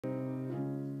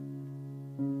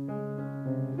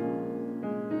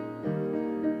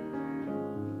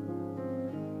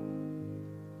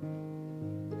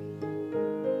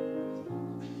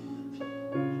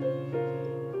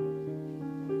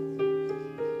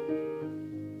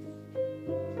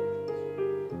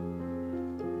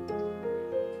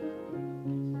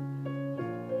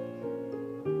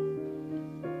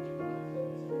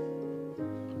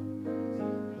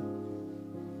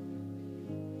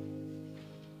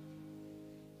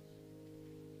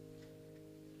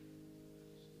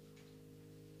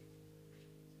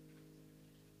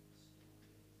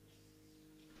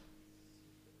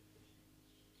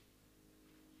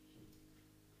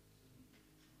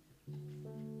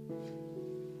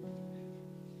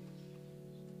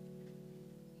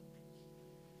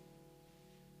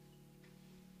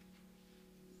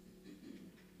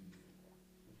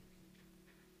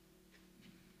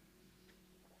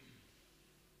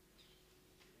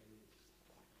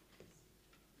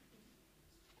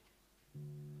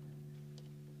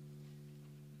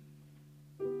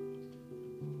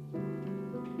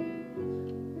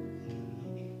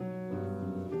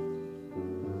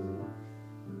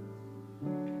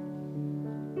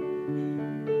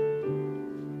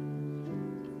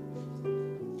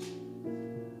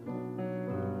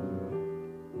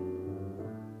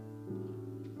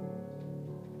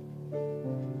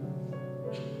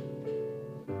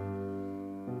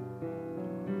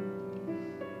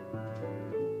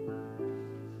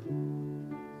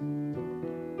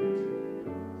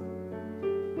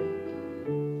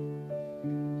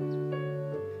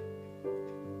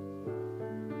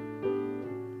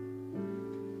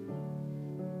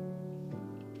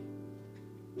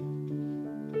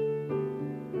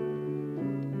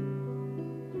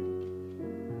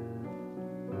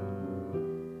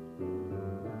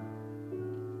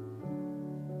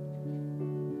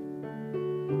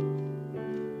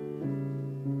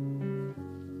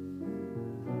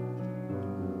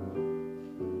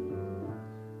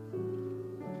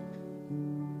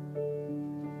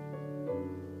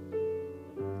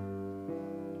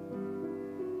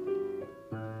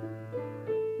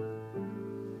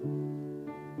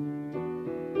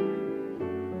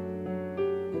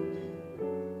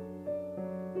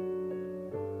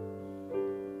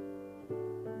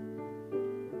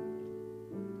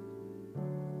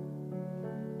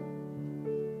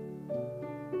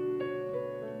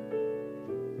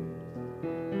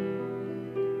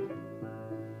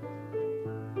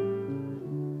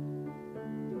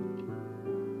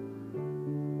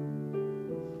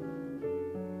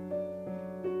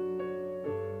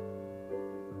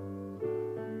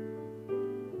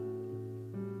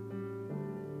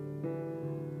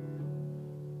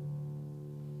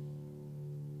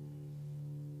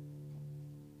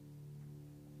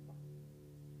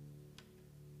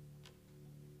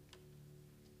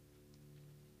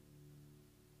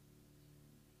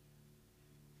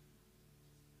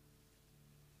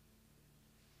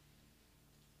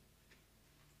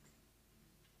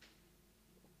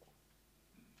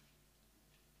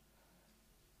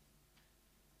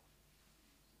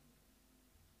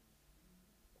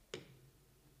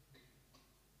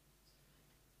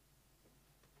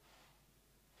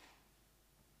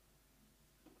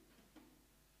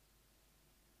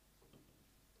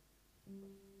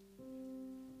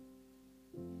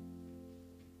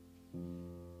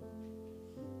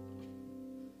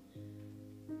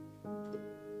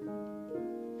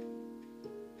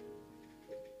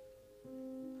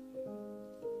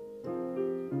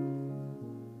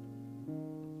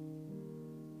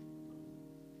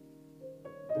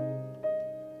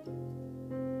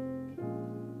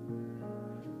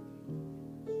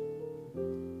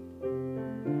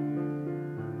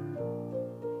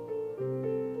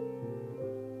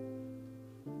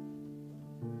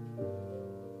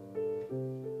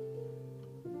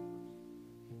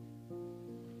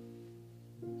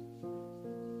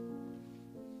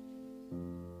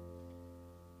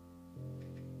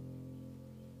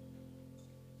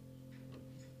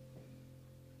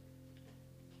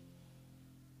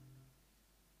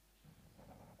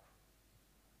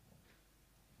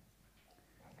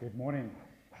Good morning.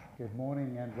 Good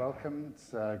morning and welcome.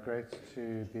 It's great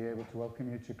to be able to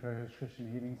welcome you to Crowhurst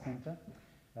Christian Healing Centre.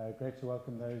 Great to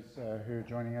welcome those who are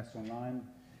joining us online.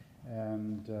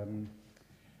 And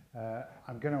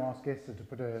I'm going to ask Esther to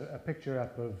put a picture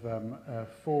up of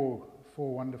four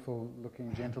wonderful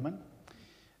looking gentlemen.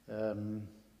 There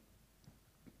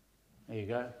you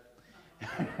go.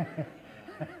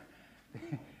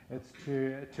 It's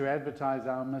to advertise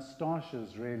our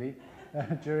moustaches, really.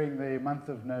 During the month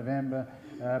of November,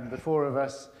 the four of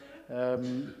us,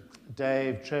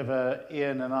 Dave, Trevor,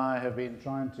 Ian and I have been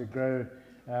trying to grow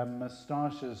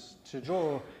moustaches to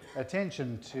draw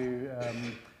attention to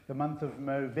the month of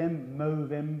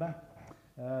Movember,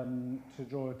 to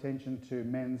draw attention to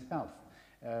men's health.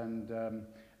 And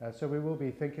so we will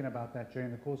be thinking about that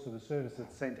during the course of the service.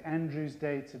 It's St. Andrew's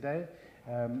Day today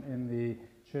in the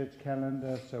church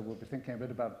calendar, so we'll be thinking a bit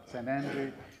about St.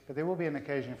 Andrew, but there will be an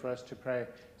occasion for us to pray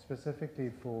specifically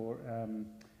for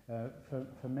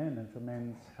men and for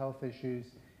men's health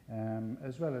issues,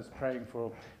 as well as praying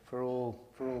for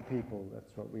all people.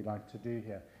 That's what we like to do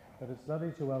here. But it's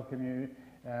lovely to welcome you,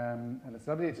 and it's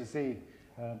lovely to see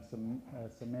some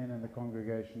men in the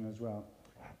congregation as well,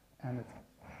 and it's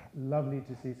lovely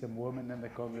to see some women in the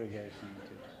congregation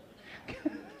too.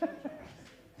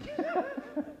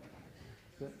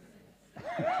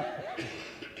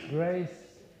 Grace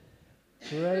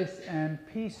and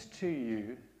peace to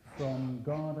you from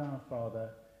God our Father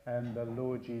and the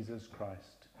Lord Jesus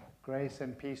Christ. Grace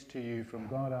and peace to you from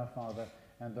God our Father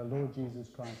and the Lord Jesus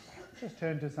Christ. Just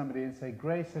turn to somebody and say,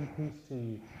 grace and peace to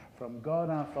you from God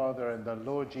our Father and the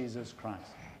Lord Jesus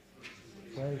Christ.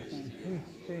 Grace and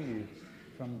peace to you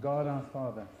from God our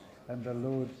Father and the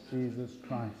Lord Jesus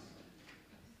Christ.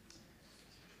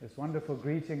 This wonderful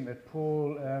greeting that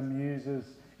Paul uses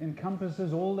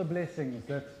encompasses all the blessings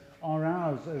that are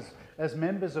ours as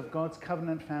members of God's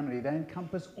covenant family. They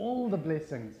encompass all the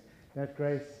blessings, that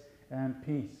grace and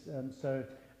peace. And so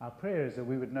our prayer is that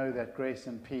we would know that grace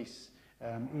and peace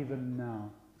even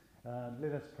now.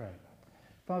 Let us pray.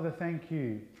 Father, thank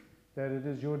you that it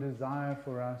is your desire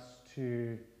for us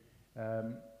to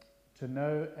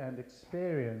know and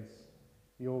experience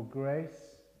your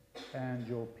grace and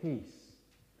your peace.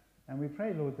 And we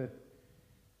pray, Lord, that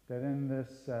in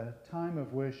this time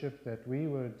of worship that we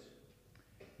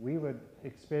would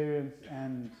experience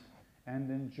and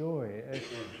enjoy a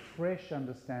fresh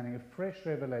understanding, a fresh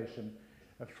revelation,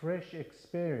 a fresh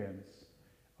experience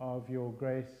of your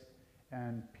grace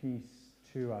and peace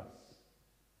to us.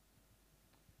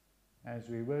 As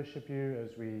we worship you,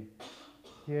 as we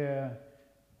hear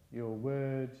your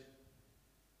word,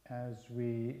 as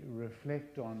we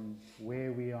reflect on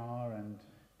where we are and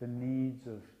the needs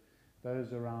of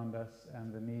those around us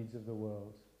and the needs of the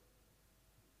world.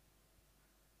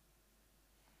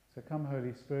 So come,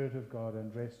 Holy Spirit of God,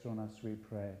 and rest on us, we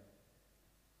pray.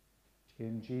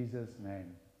 In Jesus'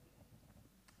 name.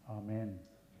 Amen.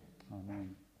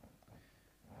 Amen.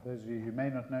 For those of you who may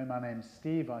not know, my name's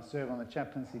Steve. I serve on the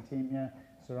chaplaincy team here,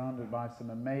 surrounded by some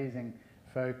amazing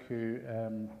folk who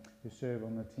serve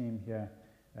on the team here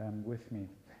with me.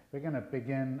 We're going to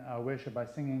begin our worship by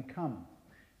singing, Come.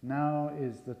 Now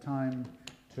is the time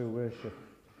to worship.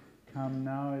 Come,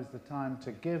 now is the time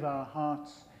to give our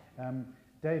hearts.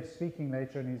 Dave's speaking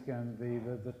later, and he's going.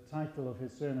 The title of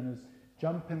his sermon is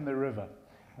 "Jump in the River,"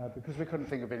 because we couldn't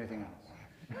think of anything else.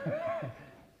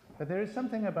 But there is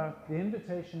something about the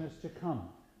invitation is to come,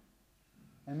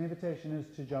 and the invitation is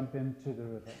to jump into the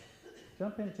river.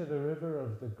 Jump into the river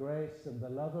of the grace and the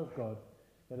love of God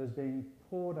that is being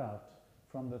poured out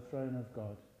from the throne of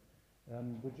God.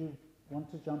 Would you want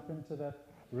to jump into that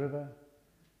river?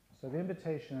 So the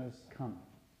invitation is come.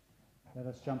 Let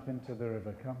us jump into the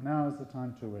river. Come. Now is the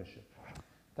time to worship.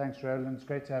 Thanks, Roland. It's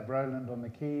great to have Roland on the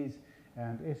keys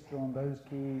and Esther on those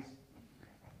keys.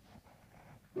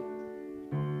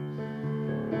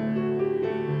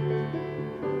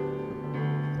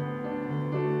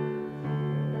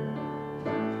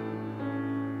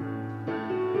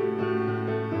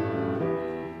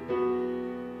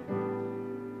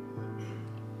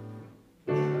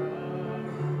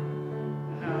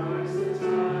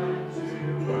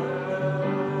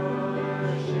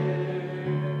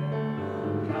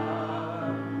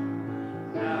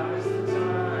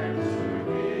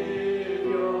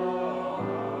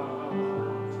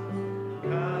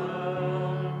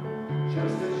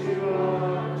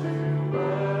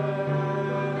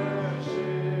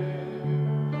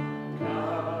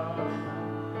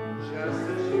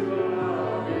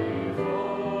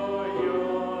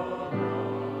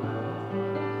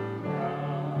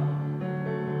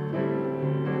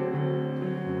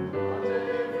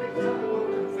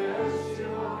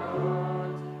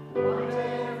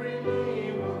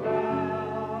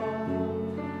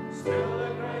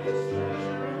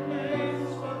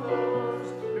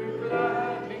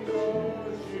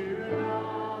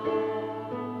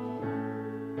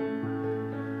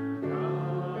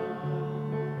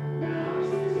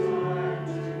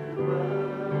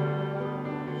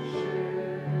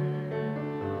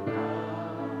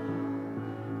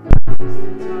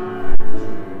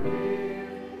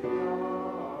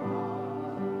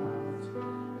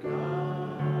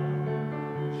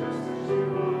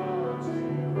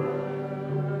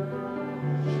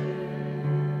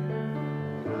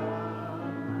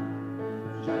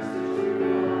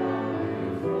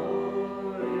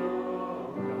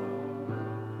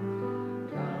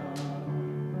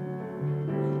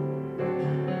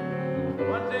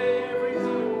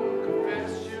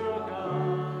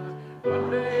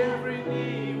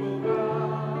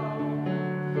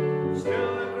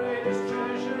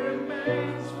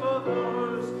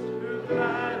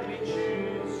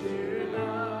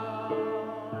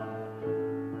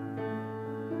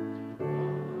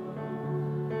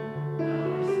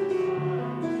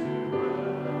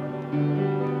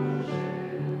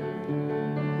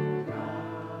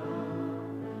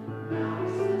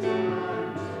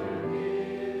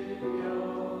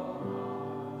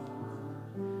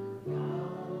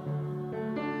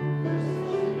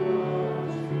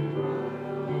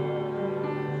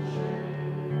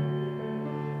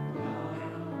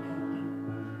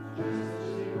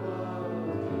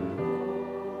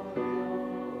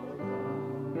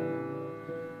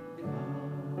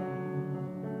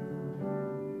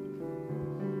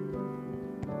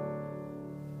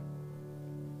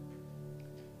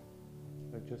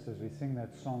 Just as we sing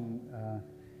that song,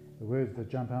 the words that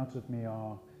jump out at me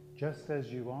are, just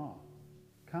as you are.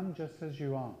 Come just as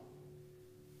you are.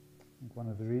 I think one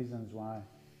of the reasons why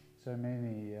so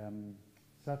many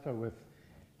suffer with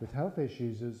health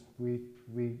issues is we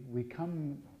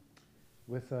come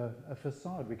with a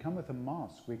facade, we come with a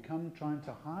mask, we come trying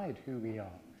to hide who we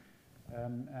are.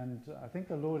 And I think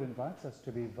the Lord invites us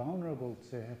to be vulnerable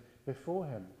before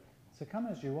Him. So come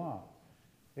as you are.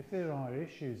 If there are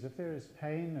issues, if there is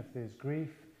pain, if there's grief,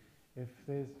 if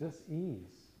there's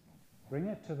dis-ease, bring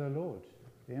it to the Lord.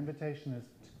 The invitation is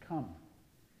to come.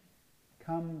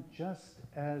 Come just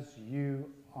as you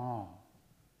are.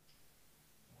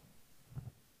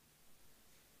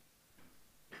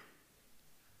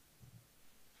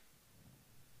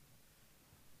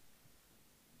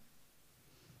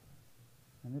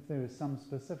 And if there is some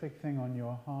specific thing on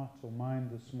your heart or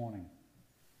mind this morning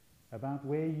about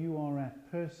where you are at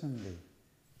personally,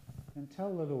 then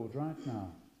tell the Lord right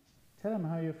now. Tell Him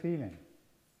how you're feeling.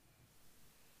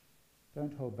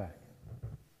 Don't hold back.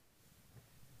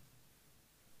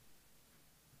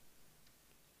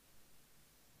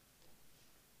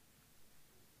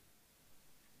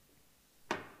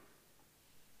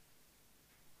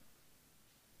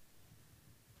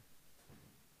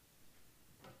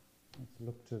 Let's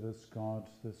look to this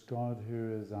God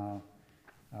who is our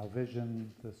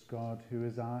vision, this God who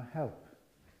is our help,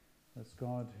 this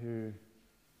God who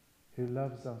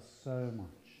loves us so much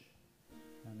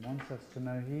and wants us to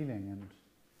know healing and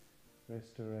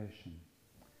restoration.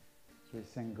 So we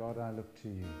sing, God, I look to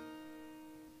you.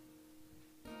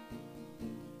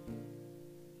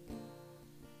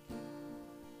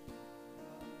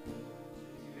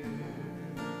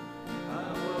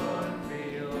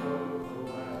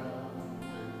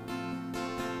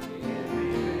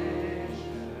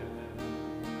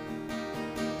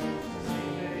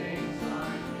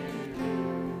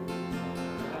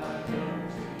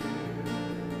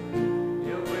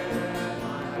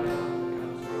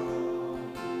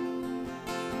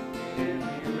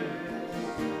 If you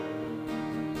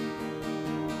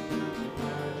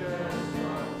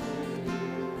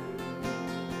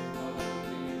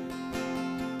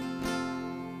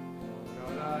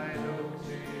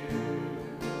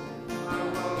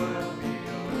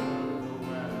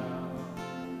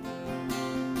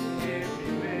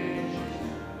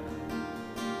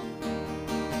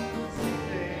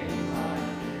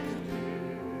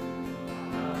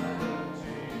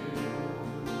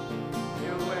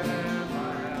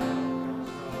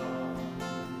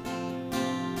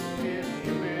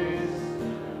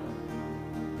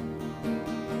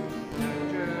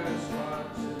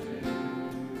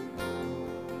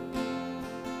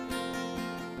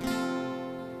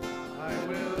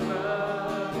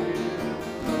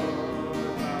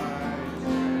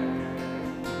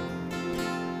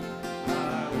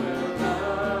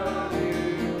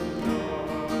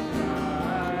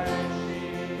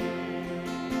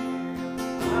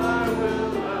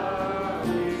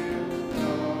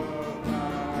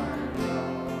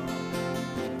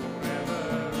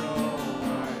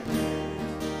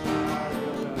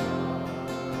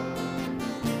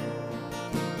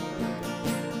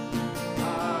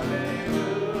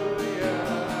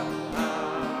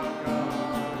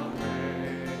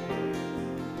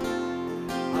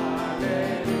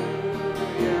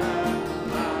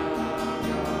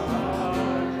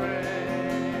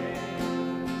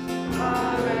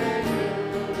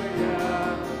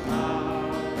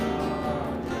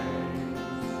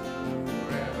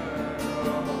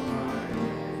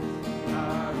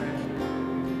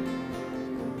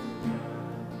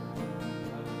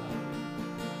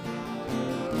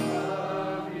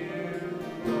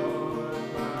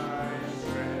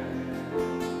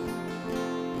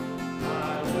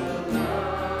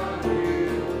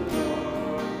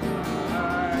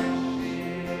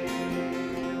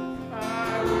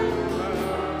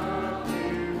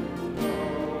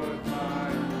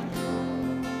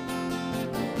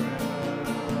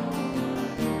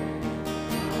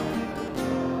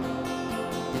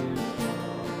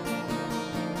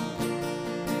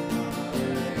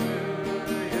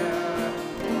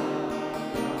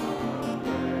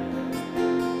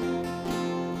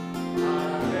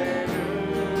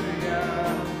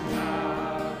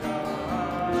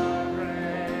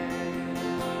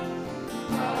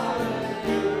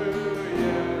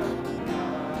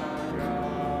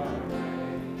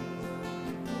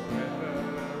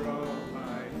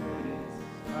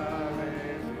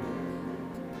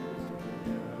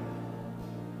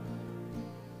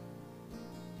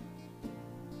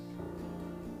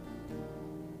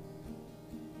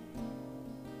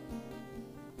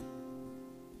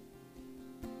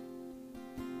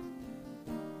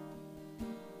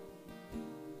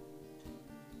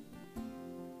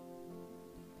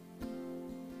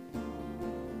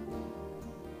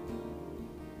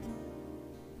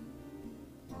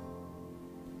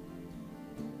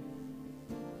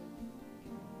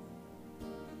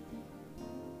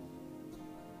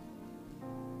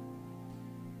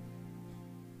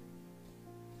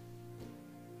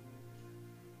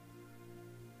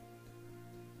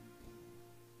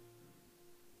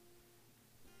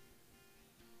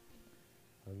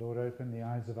open the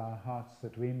eyes of our hearts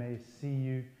that we may see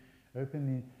you.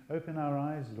 Open our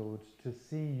eyes, Lord, to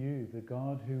see you, the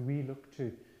God who we look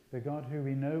to, the God who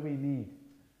we know we need,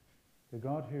 the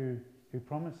God who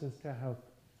promises to help,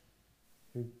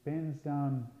 who bends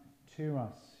down to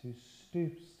us, who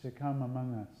stoops to come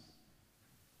among us,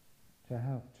 to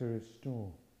help, to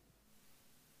restore.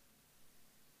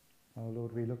 Oh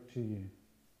Lord, we look to you.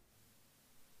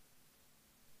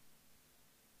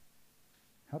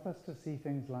 Help us to see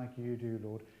things like you do,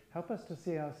 Lord. Help us to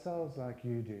see ourselves like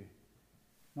you do.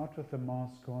 Not with the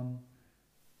mask on,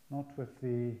 not with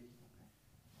the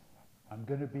I'm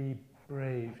going to be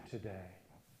brave today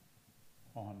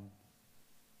on.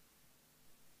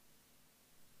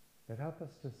 But help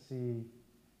us to see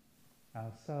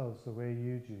ourselves the way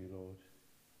you do, Lord.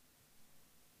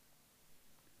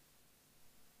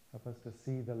 Help us to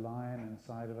see the lion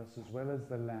inside of us as well as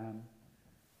the lamb,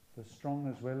 the strong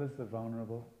as well as the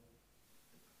vulnerable.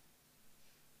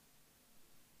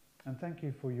 And thank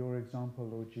you for your example,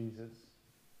 Lord Jesus.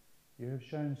 You have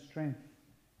shown strength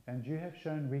and you have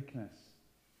shown weakness.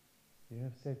 You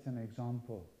have set an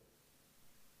example.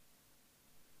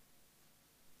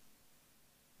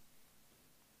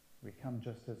 We come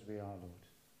just as we are, Lord.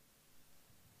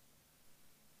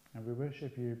 And we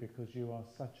worship you because you are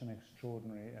such an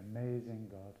extraordinary, amazing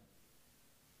God.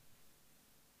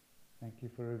 Thank you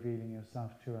for revealing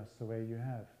yourself to us the way you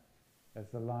have, as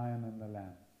the lion and the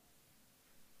lamb.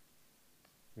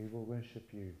 We will worship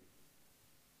you,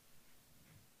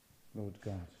 Lord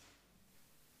God,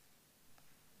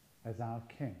 as our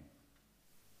King.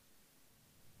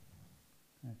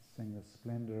 Let's sing the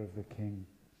splendor of the King.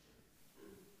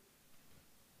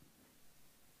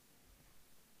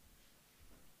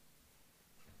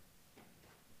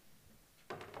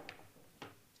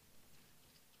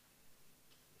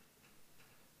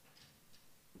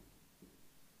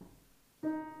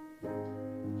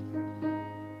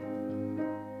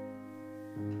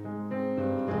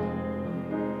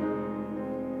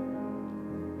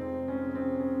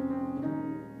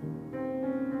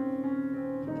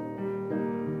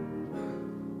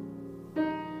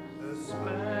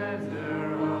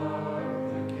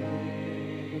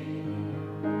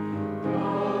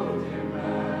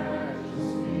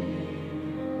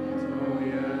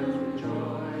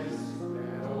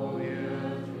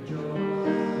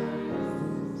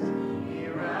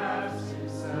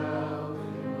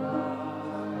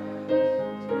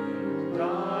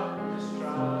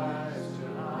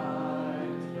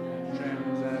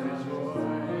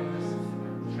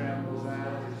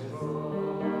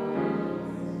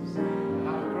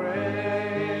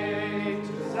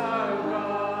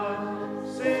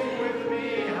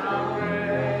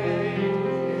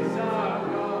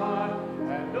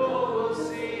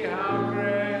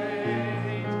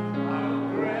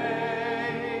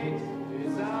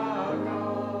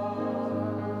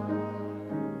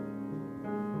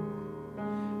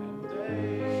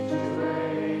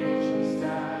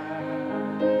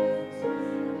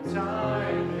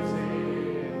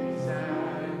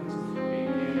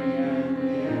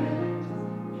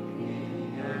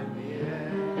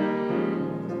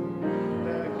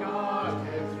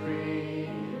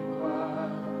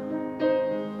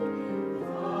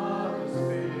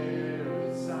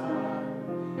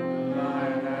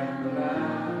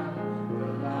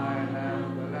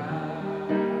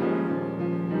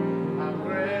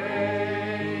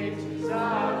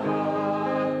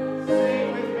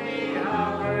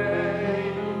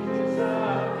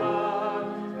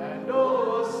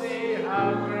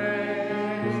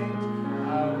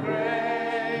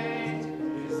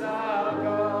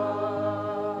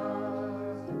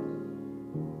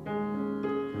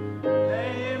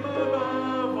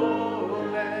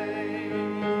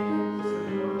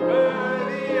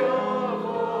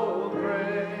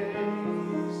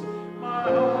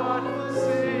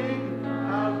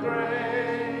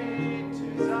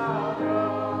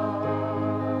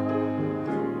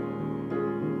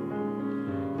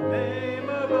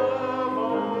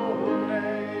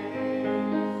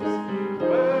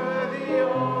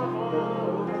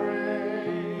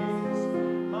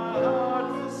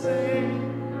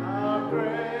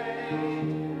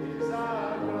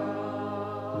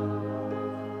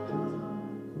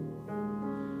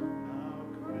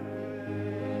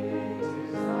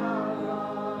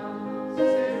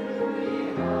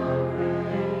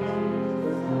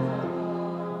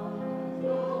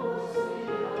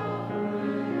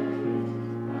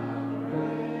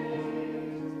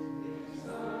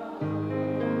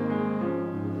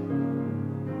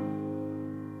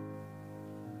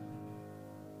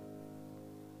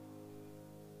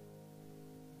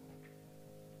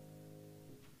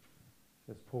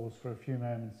 Just pause for a few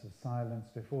moments of silence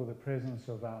before the presence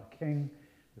of our King,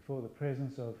 before the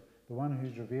presence of the one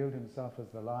who's revealed himself as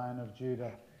the Lion of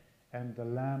Judah and the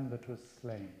Lamb that was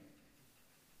slain.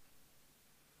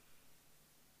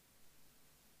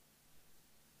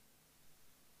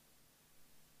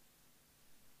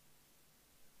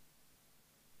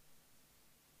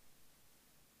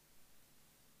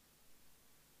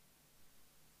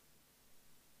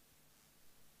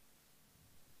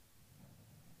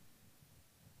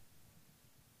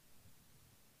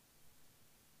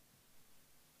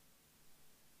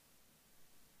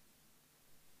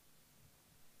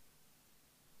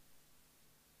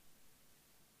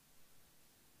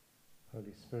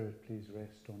 Holy Spirit, please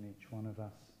rest on each one of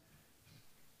us.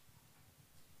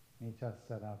 Meet us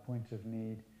at our point of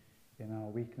need, in our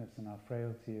weakness and our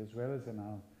frailty, as well as in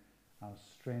our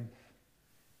strength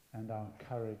and our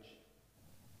courage.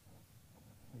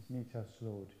 Please meet us,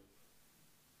 Lord.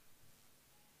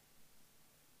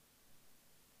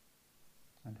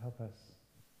 And help us,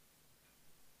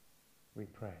 we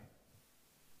pray,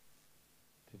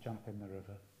 to jump in the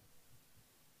river.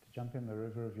 To jump in the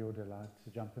river of your delight, to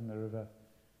jump in the river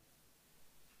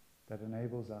that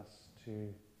enables us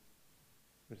to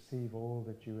receive all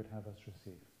that you would have us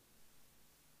receive.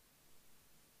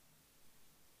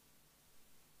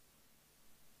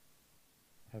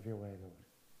 Have your way, Lord.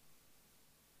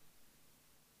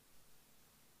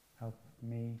 Help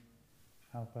me,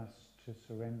 help us to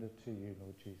surrender to you,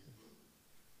 Lord Jesus.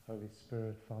 Holy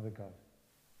Spirit, Father God,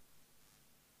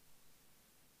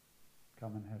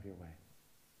 come and have your way.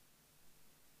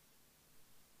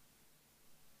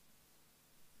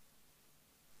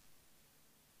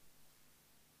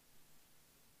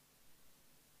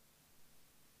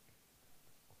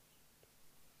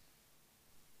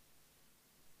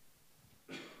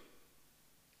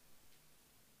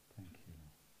 Thank you,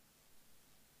 Lord.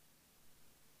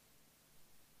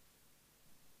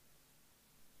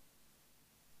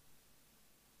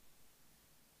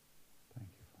 Thank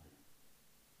you, Father.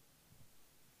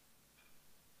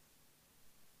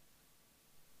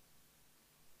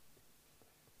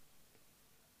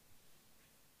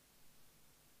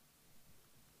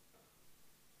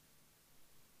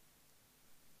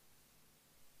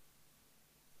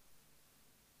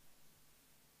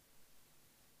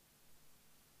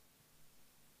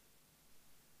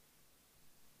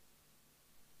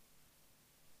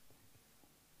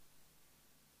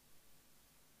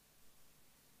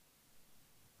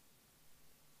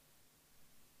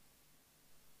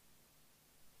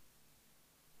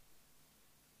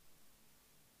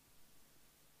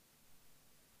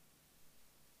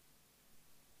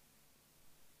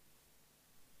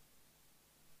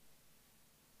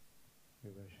 We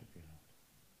worship you, Lord.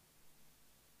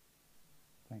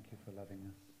 Thank you for loving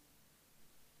us.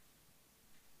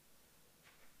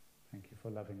 Thank you for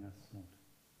loving us, Lord.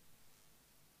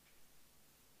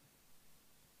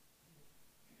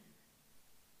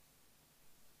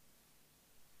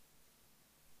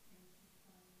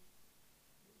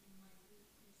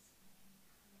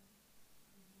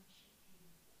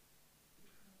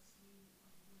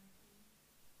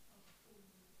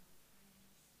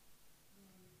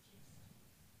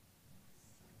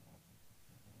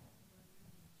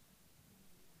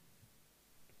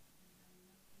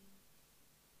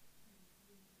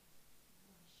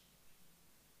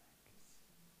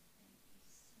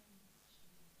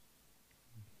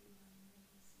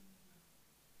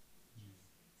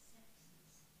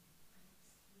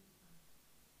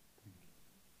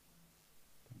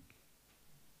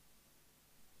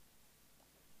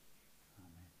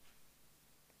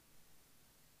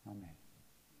 Amen.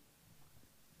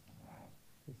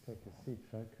 Please take a seat,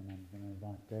 folk, and I'm going to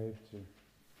invite Dave to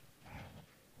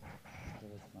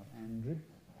tell us about Andrew.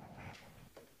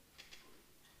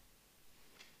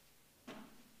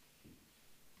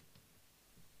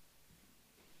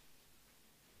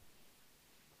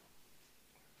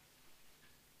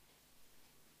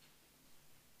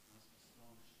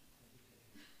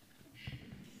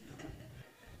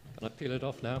 Can I peel it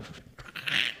off now?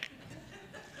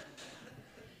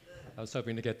 I was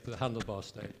hoping to get to the handlebar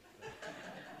stage.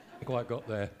 Haven't quite got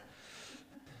there.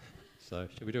 So,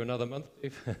 should we do another month,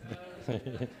 Steve?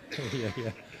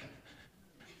 Yeah.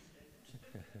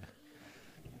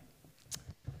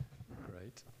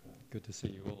 Great. Good to see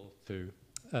you all too.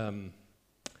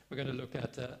 We're going to look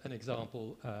at an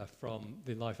example from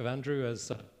the life of Andrew,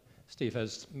 as Steve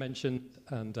has mentioned,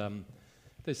 and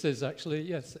this is actually,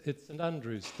 yes, it's St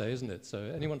Andrew's Day, isn't it?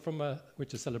 So anyone from,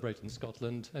 which is celebrated in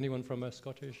Scotland, anyone from a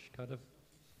Scottish kind of,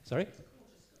 sorry?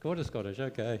 Quarter Scottish,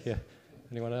 okay, yeah.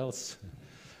 Anyone else?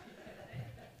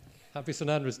 Happy St.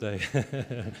 Andrew's Day,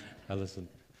 Alison.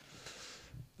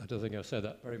 I don't think I've said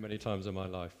that very many times in my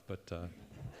life, but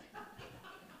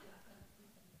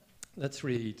let's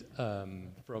read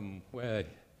from where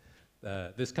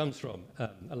this comes from,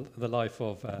 the life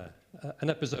of an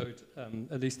episode,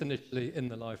 at least initially in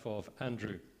the life of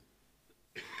Andrew.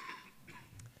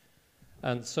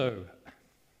 And so,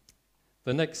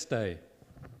 the next day,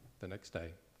 can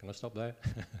I stop there?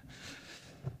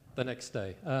 The next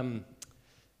day.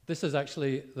 This is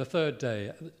actually the third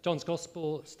day. John's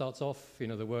Gospel starts off,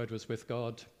 the Word was with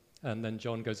God, and then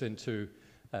John goes into,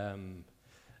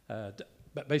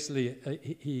 but basically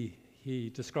he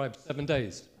describes 7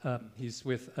 days. He's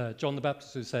with John the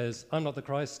Baptist, who says, I'm not the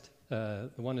Christ, the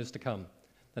one is to come.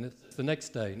 And it's the next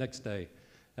day.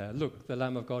 Look, the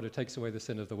Lamb of God who takes away the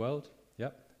sin of the world.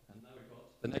 Yep. And now we've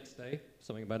got the next day,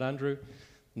 something about Andrew.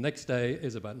 The next day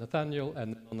is about Nathaniel,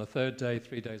 and then on the third day,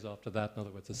 3 days after that, in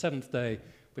other words, the seventh day,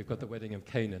 we've got the wedding of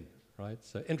Canaan, right?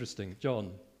 So interesting.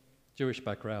 John, Jewish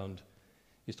background,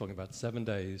 he's talking about 7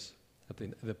 days at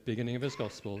the beginning of his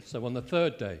gospel. So on the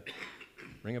third day,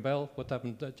 ring a bell? What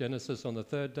happened at Genesis on the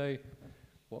third day?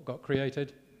 What got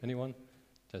created? Anyone?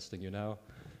 Testing you now.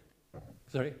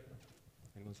 Sorry?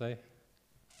 Anyone say?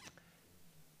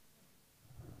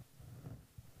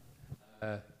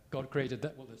 God created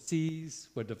that. Well, the seas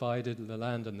were divided, the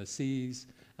land and the seas,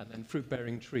 and then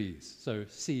fruit-bearing trees. So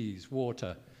seas,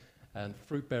 water, and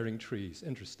fruit-bearing trees.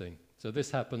 Interesting. So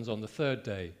this happens on the third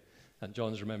day, and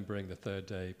John's remembering the third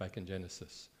day back in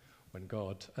Genesis, when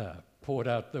God poured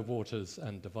out the waters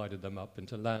and divided them up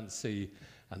into land, sea,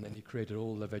 and then he created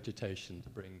all the vegetation to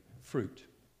bring fruit.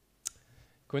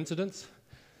 Coincidence?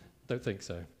 Don't think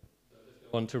so.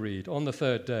 Let's go on to read. On the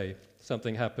third day,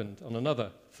 something happened on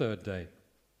another third day.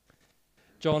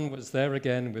 John was there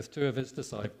again with 2 of his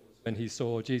disciples when he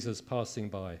saw Jesus passing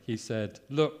by. He said,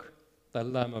 look, the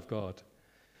Lamb of God.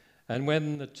 And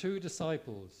when the 2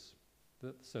 disciples,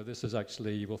 so this is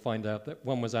actually, you will find out that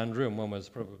one was Andrew and one was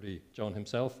probably John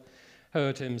himself,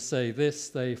 heard him say this,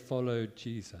 they followed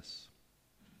Jesus.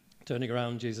 Turning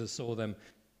around, Jesus saw them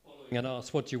following and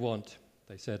asked, what do you want?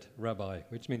 They said, Rabbi,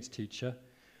 which means teacher,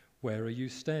 where are you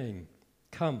staying?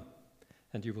 Come,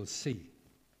 and you will see.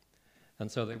 And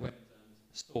so they went and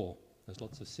saw. There's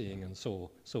lots of seeing and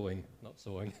sawing, not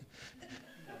sawing,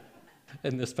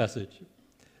 in this passage.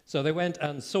 So they went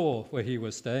and saw where he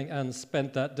was staying and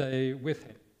spent that day with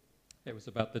him. It was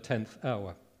about the 10th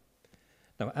hour.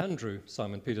 Now Andrew,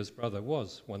 Simon Peter's brother,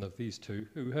 was one of these 2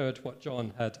 who heard what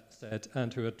John had said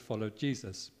and who had followed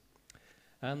Jesus.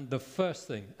 And the first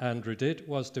thing Andrew did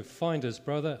was to find his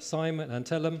brother Simon and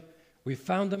tell him, we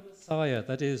found the Messiah,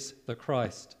 that is, the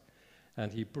Christ.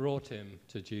 And he brought him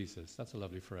to Jesus. That's a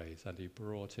lovely phrase. And he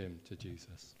brought him to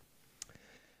Jesus.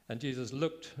 And Jesus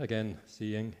looked, again,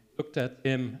 looked at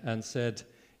him and said,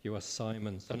 you are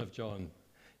Simon, son of John.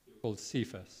 You're called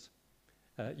Cephas.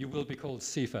 You will be called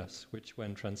Cephas, which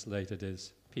when translated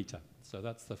is Peter. So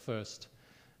that's the first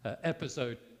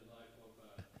episode in the life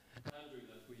of Andrew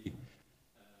that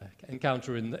we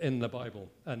encounter in the Bible.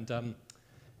 And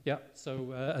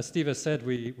so as Steve has said,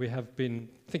 we have been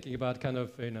thinking about kind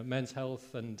of men's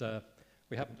health, and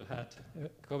we happened to have had,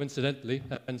 coincidentally,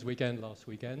 a men's weekend last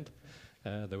weekend.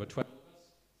 There were 12 of us,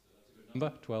 so that's a good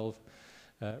number, 12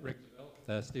 rings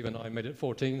a bell. Steve and I made it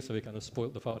 14, so we kind of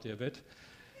spoilt the party a bit.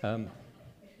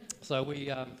 So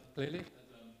we clearly,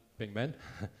 being men,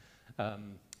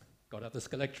 got out the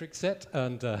Scalextric set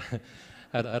and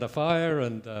had a fire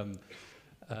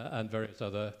and various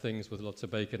other things with lots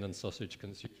of bacon and sausage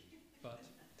consumed. But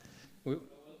there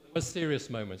were serious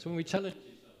moments when we challenged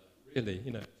each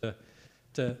other,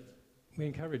 really, we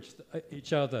encouraged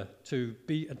each other to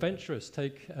be adventurous,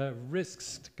 take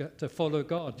risks, to follow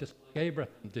God, just like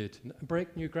Abraham did,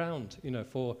 break new ground,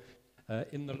 for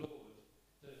in the Lord,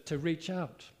 to reach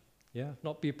out,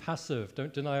 not be passive,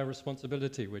 don't deny our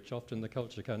responsibility, which often the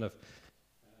culture kind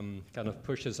of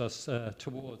pushes us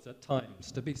towards at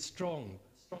times, to be strong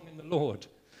in the Lord,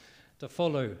 to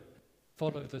follow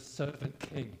the servant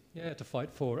king, to fight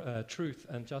for truth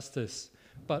and justice,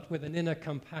 but with an inner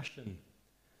compassion,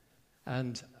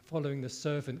 and following the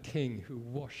servant king who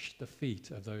washed the feet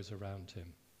of those around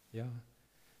him.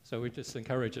 So we just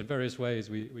encourage in various ways,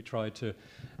 we try to,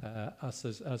 us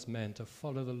as men, to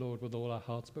follow the Lord with all our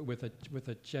hearts, but with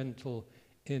a gentle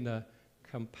inner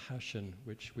compassion,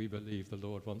 which we believe the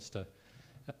Lord wants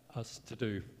us to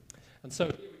do. And so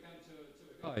here we come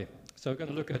to a guy. So we're going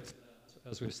to look at,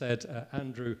 as we've said,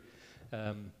 Andrew,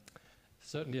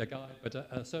 certainly a guy, but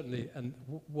certainly, and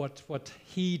what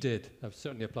he did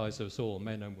certainly applies to us all,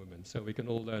 men and women, so we can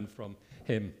all learn from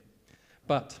him.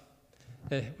 But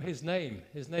his name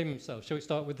himself. Shall we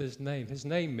start with his name? His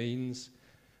name means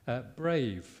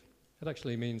brave. It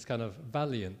actually means kind of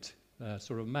valiant,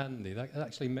 sort of manly.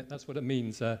 That's what it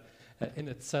means in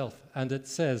itself. And it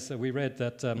says, we read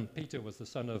that Peter was the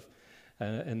son of,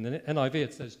 in the NIV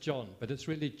it says John, but it's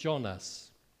really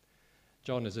Jonas.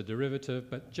 John is a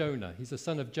derivative, but Jonah, he's the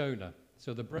son of Jonah.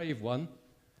 So the brave one,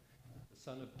 the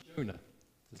son of Jonah.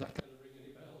 Does that kind of ring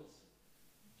any bells?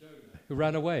 Jonah, who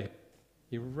ran away.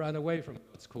 He ran away from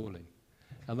God's calling.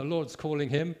 And the Lord's calling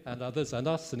him and others and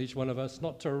us and each one of us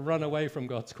not to run away from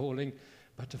God's calling,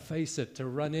 but to face it, to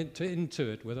run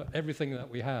into it with everything that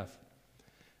we have.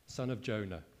 Son of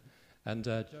Jonah. And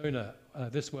Jonah,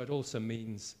 this word also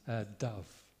means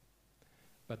dove.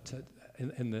 But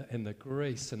in the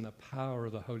grace and the power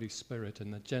of the Holy Spirit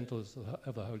and the gentleness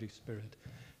of the Holy Spirit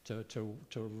to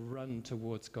run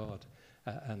towards God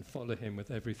and follow him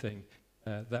with everything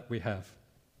that we have.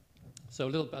 So a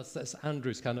little bit, that's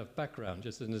Andrew's kind of background,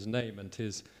 just in his name and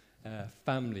his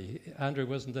family. Andrew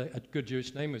wasn't a good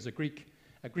Jewish name, it was a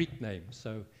Greek name.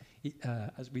 So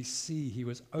as we see, he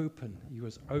was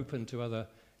open to other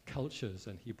cultures,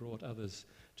 and he brought others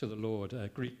to the Lord,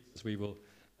 Greeks, as we will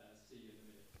see in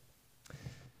a minute.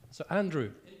 So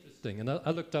Andrew, interesting, and I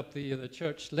looked up the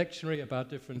church lectionary about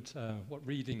different, what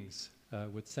readings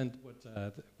would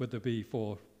there be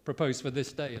proposed for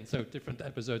this day, and so different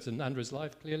episodes in Andrew's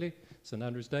life, clearly, St.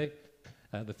 Andrew's Day,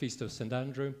 the Feast of St.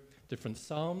 Andrew, different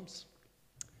psalms.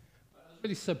 I was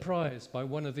really surprised by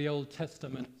one of the Old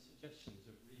Testament suggestions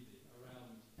of reading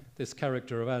around this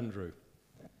character of Andrew.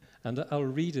 And I'll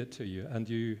read it to you, and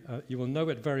you will know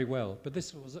it very well. But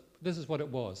this is what it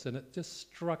was, and it just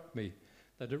struck me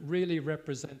that it really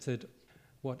represented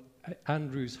what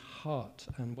Andrew's heart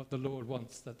and what the Lord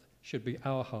wants that should be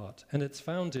our heart. And it's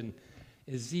found in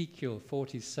Ezekiel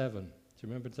 47. Do you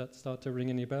remember, does that start to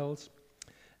ring any bells?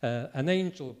 An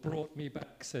angel brought me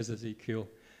back, says Ezekiel,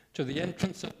 to the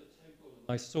entrance of the temple.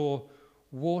 I saw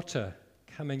water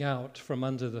coming out from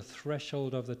under the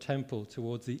threshold of the temple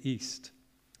towards the east.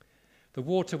 The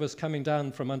water was coming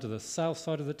down from under the south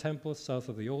side of the temple, south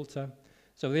of the altar.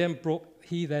 So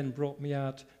he then brought me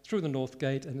out through the north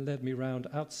gate and led me round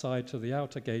outside to the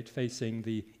outer gate facing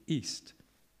the east.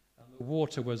 And the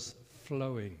water was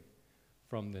flowing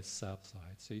from this south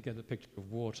side. So you get a picture of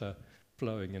water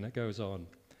flowing, and it goes on.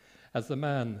 As the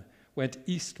man went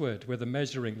eastward with a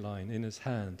measuring line in his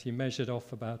hand, he measured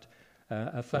off about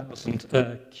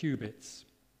 1,000 cubits,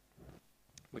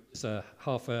 which is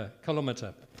half a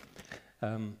kilometer,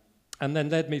 and then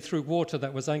led me through water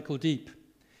that was ankle deep.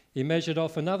 He measured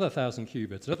off another 1,000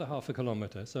 cubits, another half a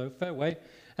kilometer, so fair way,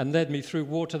 and led me through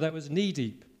water that was knee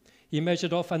deep. He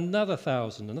measured off another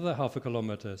 1,000, another half a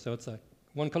kilometer, so it's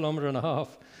 1.5 kilometers,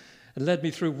 and led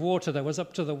me through water that was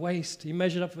up to the waist. He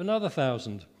measured up another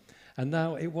 1,000. And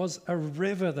now it was a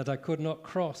river that I could not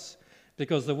cross,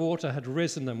 because the water had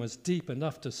risen and was deep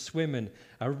enough to swim in,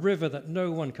 a river that no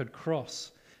one could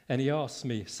cross. And he asked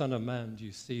me, Son of man, do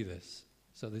you see this?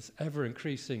 So this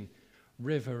ever-increasing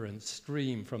river and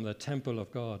stream from the temple of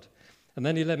God. And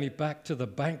then he led me back to the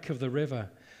bank of the river.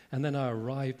 And then I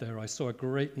arrived there. I saw a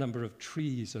great number of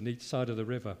trees on each side of the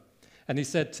river. And he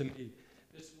said to me,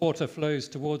 this water flows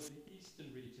towards the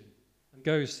eastern region and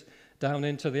goes down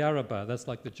into the Arabah. That's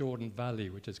like the Jordan Valley,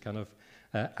 which is kind of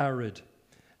arid,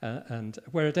 and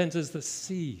where it enters the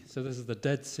sea. So this is the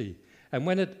Dead Sea. And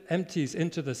when it empties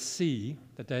into the sea,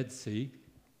 the Dead Sea,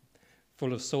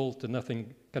 full of salt and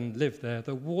nothing can live there,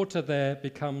 the water there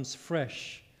becomes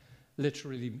fresh,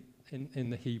 literally in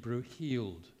the Hebrew,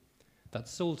 healed. That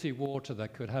salty water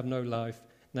that could have no life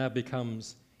now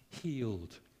becomes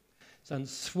healed. And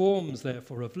swarms,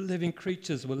 therefore, of living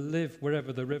creatures will live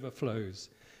wherever the river flows.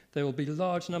 There will be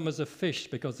large numbers of fish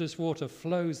because this water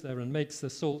flows there and makes the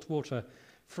salt water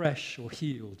fresh or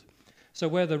healed. So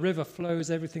where the river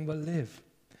flows, everything will live.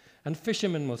 And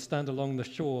fishermen will stand along the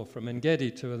shore from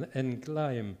En-Gedi to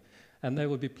En-Glaim, and there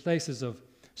will be places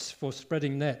for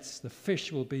spreading nets. The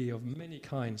fish will be of many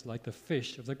kinds, like the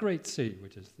fish of the Great Sea,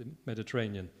 which is the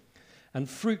Mediterranean. And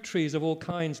fruit trees of all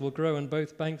kinds will grow on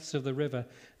both banks of the river.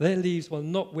 Their leaves will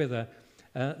not wither,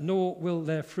 nor will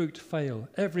their fruit fail.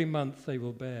 Every month they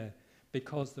will bear,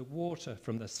 because the water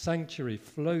from the sanctuary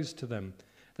flows to them.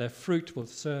 Their fruit will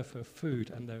serve for food,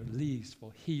 and their leaves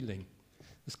for healing.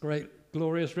 This great,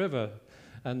 glorious river.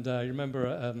 And you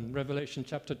remember Revelation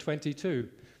chapter 22.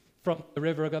 From the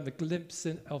river I got the glimpse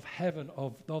of heaven,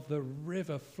 of the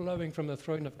river flowing from the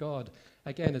throne of God.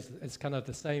 Again, it's kind of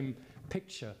the same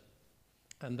picture.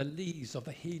 And the leaves of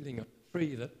the healing of the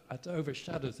tree that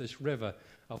overshadows this river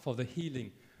for the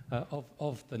healing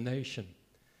of the nation.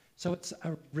 So it's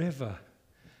a river.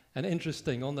 And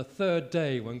interesting, on the third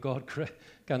day, when God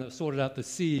kind of sorted out the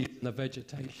seeds and the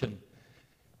vegetation,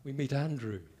 we meet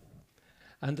Andrew.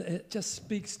 And it just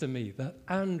speaks to me that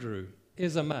Andrew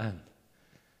is a man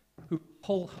who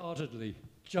wholeheartedly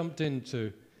jumped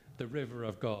into the river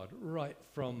of God right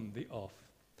from the off.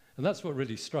 And that's what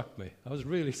really struck me. I was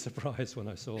really surprised when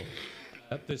I saw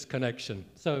this connection.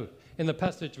 So in the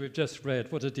passage we've just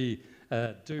read, what did he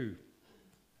do?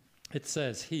 It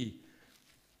says he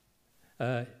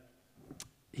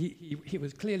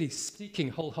was clearly seeking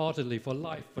wholeheartedly for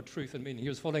life, for truth and meaning. He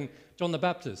was following John the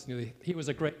Baptist. You know, he was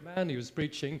a great man. He was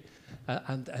preaching,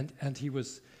 and he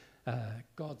was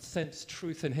God sensed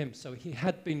truth in him. So he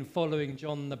had been following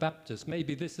John the Baptist.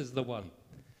 Maybe this is the one.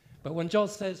 But when John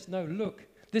says, "No, look,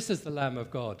 this is the Lamb of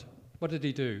God," what did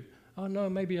he do? Oh no,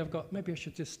 maybe I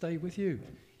should just stay with you.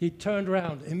 He turned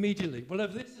around immediately. Well,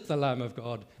 if this is the Lamb of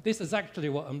God, this is actually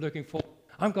what I'm looking for.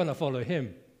 I'm going to follow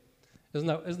him. Isn't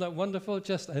that wonderful?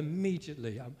 Just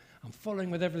immediately, I'm following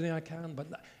with everything I can.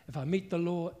 But if I meet the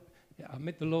Lord,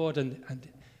 and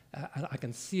I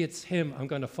can see it's him, I'm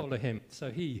going to follow him.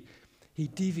 So he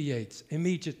deviates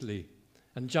immediately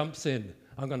and jumps in.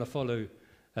 I'm going to follow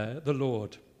the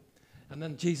Lord. And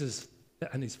then Jesus,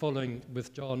 and he's following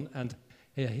with John, and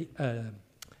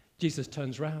Jesus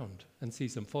turns round and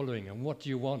sees them following. And what do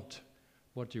you want?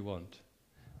 What do you want?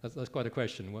 That's quite a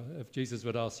question. Well, if Jesus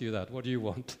would ask you that, what do you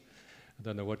want? I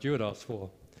don't know what you would ask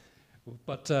for.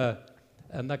 But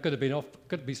and that could have been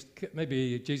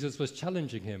maybe Jesus was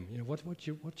challenging him. You know, what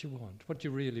you want? What do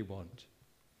you really want?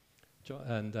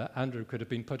 And Andrew could have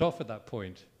been put off at that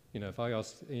point. You know, if I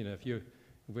ask, you know,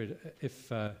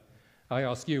 if I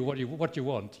ask you what do you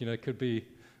want, you know, it could be,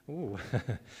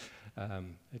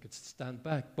 it could stand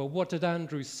back. But what did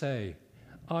Andrew say?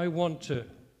 I want to.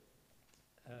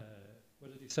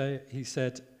 What did he say? He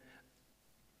said,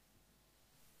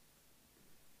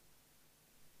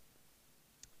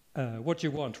 what do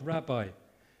you want, Rabbi?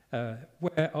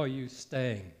 Where are you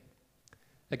staying?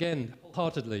 Again,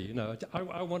 wholeheartedly, you know,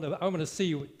 I want to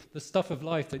see the stuff of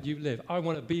life that you live. I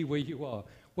want to be where you are.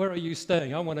 Where are you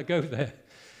staying? I want to go there.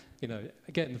 You know,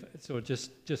 again, sort of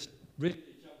just really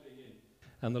jumping in.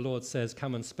 And the Lord says,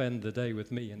 come and spend the day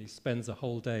with me. And he spends a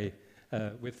whole day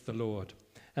with the Lord.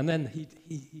 And then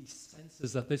he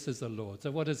senses that this is the Lord.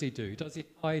 So what does he do? Does he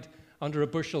hide under a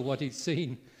bushel what he's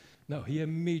seen? No, he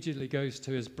immediately goes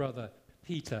to his brother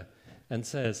Peter and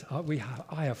says,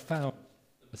 I have found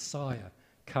the Messiah.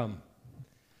 Come.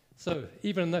 So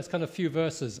even in those kind of few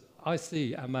verses, I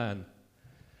see a man.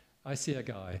 I see a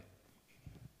guy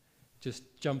just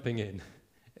jumping in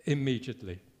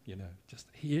immediately. You know, just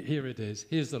here it is.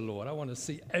 Here's the Lord. I want to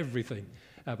see everything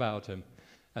about him.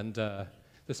 And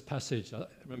this passage, I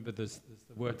remember there's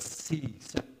the word see.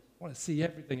 So I want to see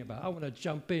everything about it. I want to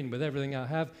jump in with everything I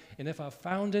have. And if I've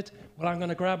found it, well, I'm going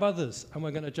to grab others and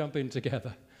we're going to jump in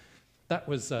together. That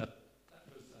was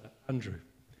Andrew.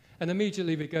 And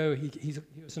immediately we go, he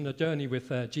was on a journey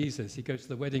with Jesus. He goes to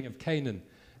the wedding of Canaan.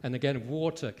 And again,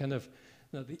 water, kind of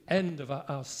the end of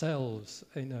ourselves.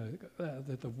 You know,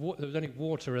 there was only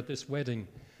water at this wedding.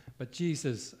 But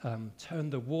Jesus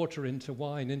turned the water into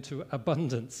wine, into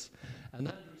abundance. And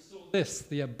Andrew saw this,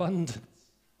 the abundance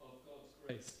of God's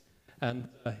grace. And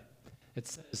it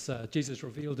says, Jesus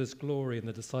revealed his glory and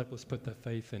the disciples put their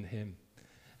faith in him.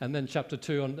 And then chapter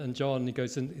 2 and John, he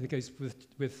goes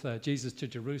with Jesus to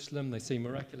Jerusalem. They see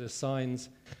miraculous signs.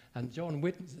 And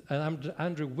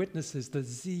Andrew witnesses the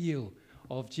zeal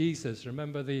of Jesus.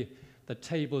 Remember the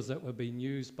tables that were being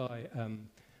used by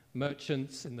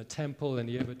merchants in the temple, and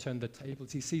he overturned the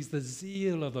tables. He sees the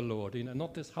zeal of the Lord, you know,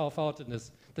 not this half-heartedness,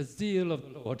 the zeal of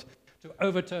the Lord to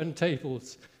overturn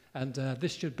tables. And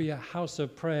this should be a house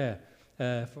of prayer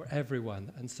for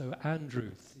everyone. And so Andrew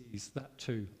sees that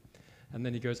too. And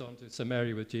then he goes on to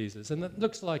Samaria with Jesus. And it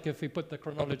looks like if we put the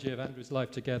chronology of Andrew's life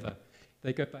together,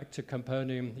 they go back to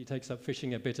Capernaum. He takes up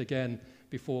fishing a bit again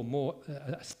before a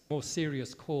more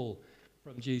serious call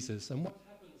from Jesus. And what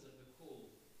happens at the call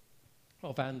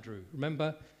of Andrew?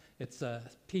 Remember, it's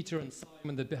Peter and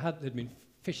Simon that they'd been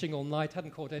fishing all night,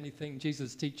 hadn't caught anything.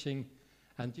 Jesus teaching.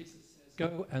 And Jesus says,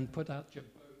 go and put out your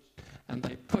boat. And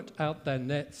they put out their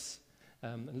nets.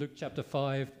 In Luke chapter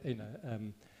 5, it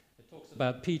talks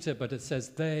about Peter, but it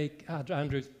says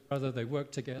Andrew's brother, they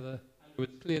worked together. Andrew was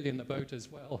clearly in the boat as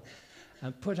well.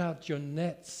 And put out your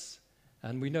nets.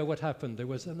 And we know what happened. There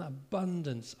was an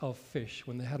abundance of fish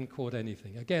when they hadn't caught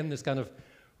anything. Again, this kind of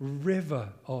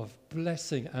river of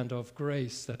blessing and of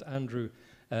grace that Andrew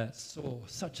saw.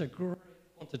 Such a great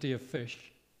quantity of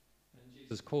fish. And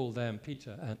Jesus called them,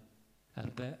 Peter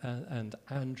and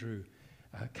Andrew,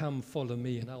 come follow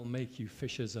me and I'll make you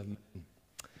fishers of men.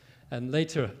 And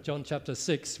later, John chapter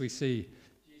 6, we see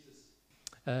Jesus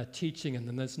teaching, and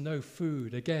then there's no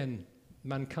food. Again,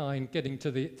 mankind getting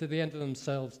to the end of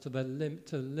themselves, to the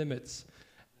limits,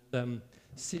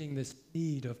 seeing this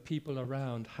need of people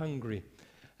around, hungry.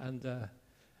 And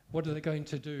what are they going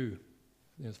to do?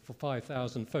 For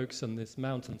 5,000 folks on this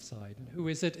mountainside. And who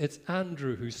is it? It's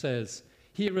Andrew who says,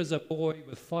 "Here is a boy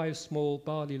with 5 small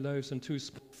barley loaves and 2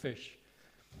 small fish."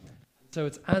 So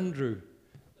it's Andrew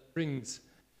that brings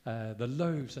the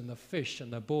loaves and the fish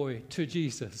and the boy to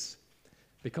Jesus,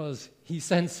 because he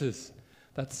senses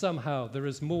that somehow there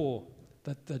is more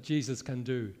that Jesus can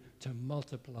do to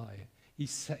multiply. He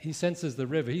senses the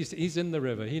river. He's in the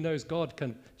river. He knows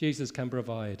Jesus can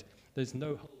provide. There's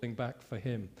no holding back for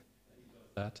him.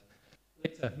 That.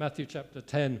 Later, Matthew chapter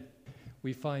 10,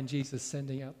 we find Jesus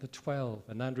sending out the 12,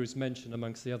 and Andrew's mentioned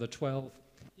amongst the other 12.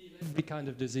 Heal every kind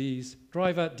of disease,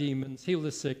 drive out demons, heal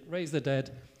the sick, raise the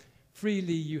dead.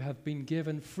 Freely you have been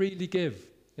given, freely give.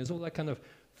 There's all that kind of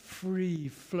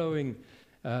free-flowing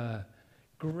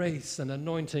grace and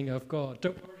anointing of God.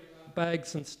 Don't worry about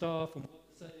bags and staff and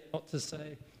what to say and not to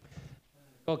say.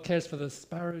 God cares for the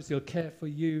sparrows, he'll care for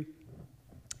you.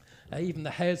 Even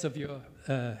the hairs of your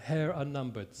hair are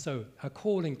numbered. So a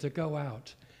calling to go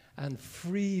out and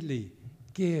freely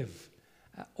give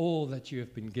all that you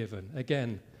have been given.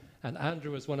 Again, and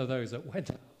Andrew was one of those that went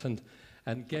out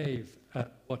and gave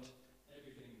everything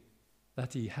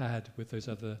that he had with those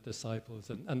other disciples.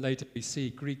 And later we see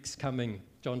Greeks coming,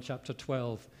 John chapter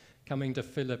 12, coming to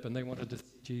Philip, and they wanted to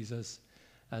see Jesus.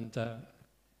 And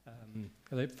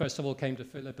they first of all came to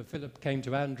Philip, and Philip came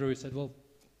to Andrew and said, "Well,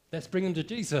 let's bring them to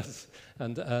Jesus."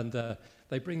 And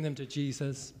they bring them to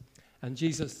Jesus. And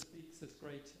Jesus speaks this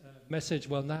great message.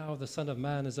 Well, now the Son of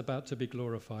Man is about to be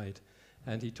glorified.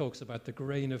 And he talks about the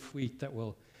grain of wheat that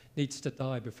needs to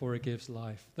die before it gives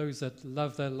life. Those that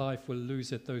love their life will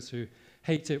lose it. Those who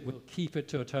hate it will keep it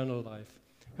to eternal life.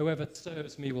 Whoever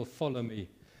serves me will follow me.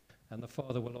 And the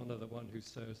Father will honor the one who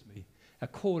serves me. A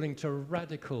calling to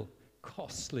radical,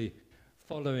 costly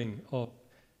following of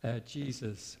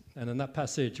Jesus. And in that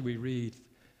passage we read,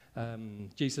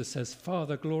 Jesus says,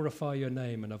 "Father, glorify your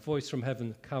name." And a voice from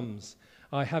heaven comes,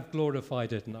 "I have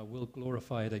glorified it and I will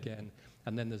glorify it again."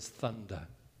 And then there's thunder.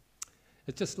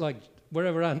 It's just like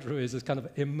wherever Andrew is kind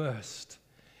of immersed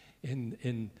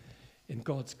in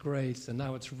God's grace. And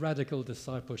now it's radical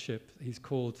discipleship he's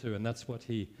called to, and that's what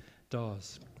he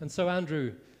does. And so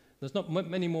Andrew, there's not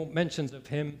many more mentions of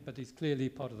him, but he's clearly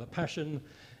part of the Passion.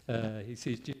 He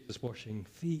sees Jesus washing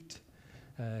feet.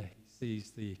 He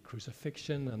sees the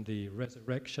crucifixion and the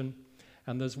resurrection.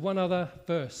 And there's one other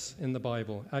verse in the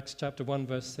Bible, Acts chapter 1,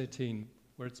 verse 13,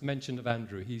 where it's mentioned of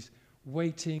Andrew. He's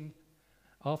waiting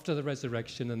after the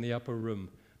resurrection in the upper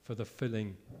room for the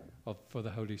filling for the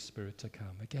Holy Spirit to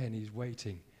come. Again, he's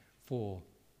waiting for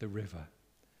the river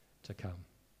to come.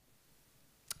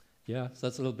 Yeah, so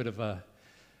that's a little bit of a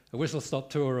whistle-stop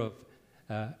tour of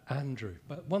Andrew.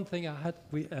 But one thing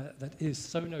that is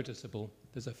so noticeable,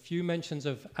 there's a few mentions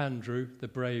of Andrew, the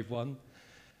brave one,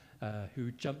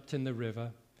 who jumped in the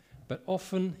river. But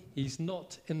often he's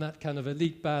not in that kind of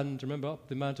elite band. Remember up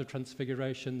the Mount of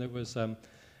Transfiguration, there was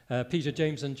Peter,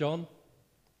 James, and John,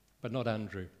 but not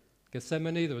Andrew.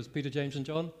 Gethsemane, there was Peter, James, and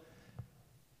John,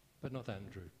 but not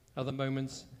Andrew. Other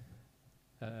moments,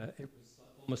 it was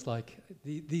almost like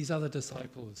these other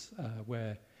disciples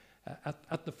were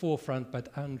at the forefront,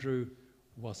 but Andrew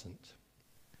wasn't.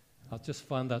 I just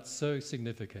find that so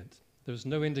significant. There's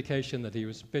no indication that he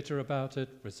was bitter about it,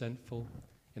 resentful.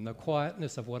 In the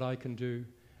quietness of what I can do,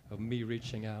 of me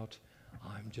reaching out,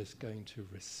 I'm just going to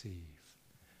receive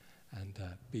and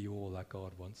be all that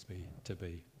God wants me to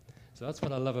be. So that's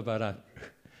what I love about Andrew.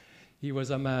 He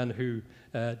was a man who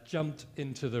jumped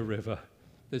into the river,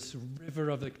 this river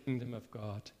of the kingdom of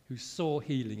God, who saw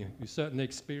healing, who certainly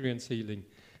experienced healing,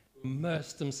 who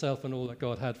immersed himself in all that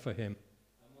God had for him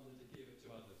and wanted to give it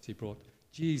to others. He brought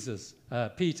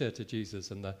Peter to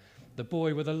Jesus, and the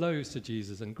boy with the loaves to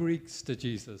Jesus, and Greeks to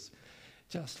Jesus,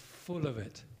 just full of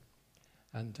it.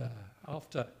 And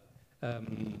after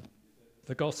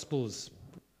the Gospels,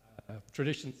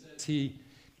 tradition says he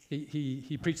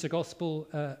preached the gospel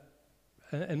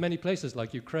in many places,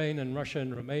 like Ukraine and Russia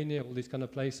and Romania, all these kind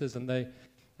of places, and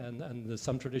there's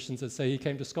some traditions that say he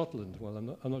came to Scotland. Well,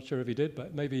 I'm not sure if he did,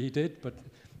 but maybe he did, but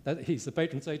he's the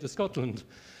patron saint of Scotland.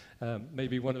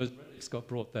 Maybe one of his relics got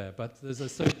brought there, but there's a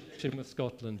association with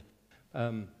Scotland.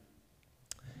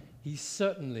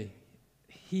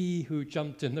 He who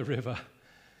jumped in the river,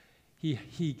 he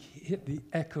hit the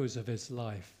echoes of his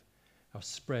life are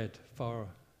spread far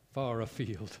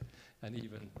afield, and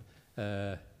even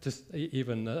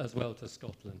as well to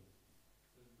Scotland.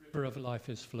 The river of life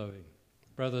is flowing.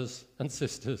 Brothers and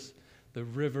sisters, the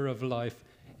river of life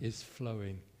is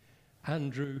flowing.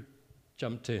 Andrew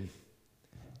jumped in.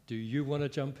 Do you want to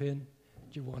jump in?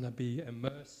 Do you want to be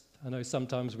immersed? I know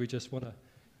sometimes we just want to,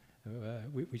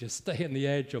 we just stay on the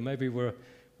edge, or maybe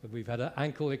we've had an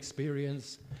ankle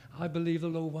experience. I believe the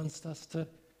Lord wants us to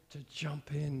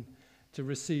jump in, to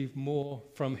receive more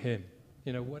from him.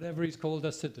 You know, whatever he's called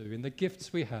us to do, in the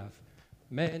gifts we have,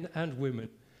 men and women,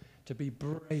 to be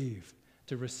brave,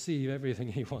 to receive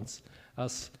everything he wants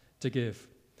us to give.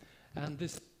 And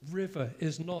this river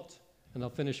is not, and I'll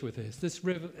finish with this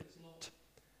river is not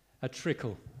a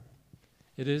trickle.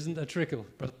 It isn't a trickle,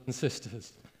 brothers and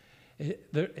sisters.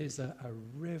 There is a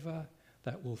river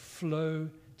that will flow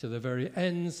to the very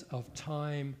ends of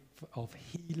time, of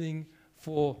healing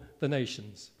for the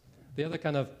nations. The other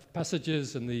kind of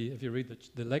passages, if you read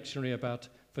the lectionary about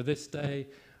for this day,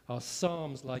 are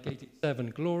Psalms like 87.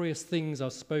 Glorious things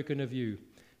are spoken of you.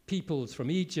 Peoples from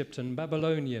Egypt and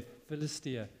Babylonia,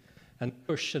 Philistia, and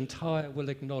Cush and Tyre will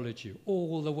acknowledge you.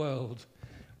 All the world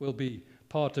will be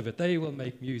part of it. They will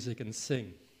make music and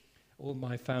sing. All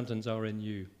my fountains are in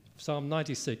you. Psalm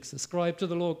 96, ascribe to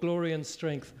the Lord glory and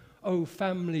strength, O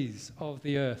families of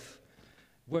the earth.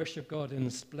 Worship God in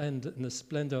the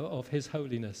splendor of his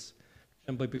holiness.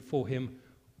 And before him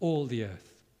all the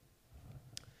earth.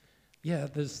 Yeah,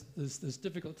 there's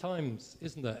difficult times,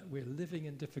 isn't there? We're living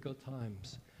in difficult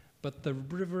times. But the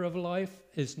river of life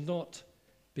is not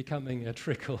becoming a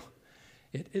trickle.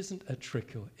 It isn't a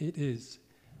trickle. It is.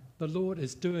 The Lord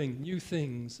is doing new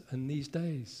things in these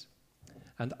days.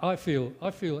 And I feel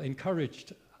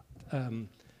encouraged,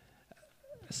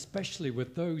 especially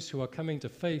with those who are coming to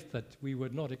faith that we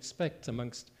would not expect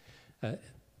amongst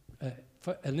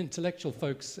intellectual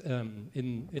folks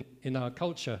in our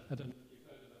culture. I don't know if you've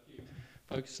heard of a few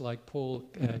folks like Paul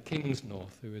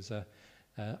Kingsnorth, who is an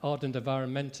ardent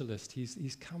environmentalist.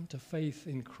 He's come to faith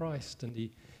in Christ, and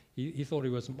he thought he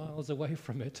was miles away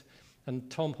from it. And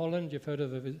Tom Holland, you've heard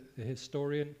of the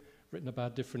historian, written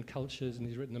about different cultures, and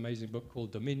he's written an amazing book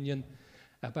called Dominion,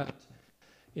 about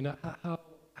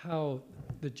how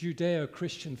the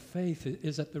Judeo-Christian faith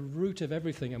is at the root of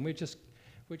everything, and we're just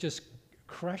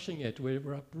crashing it.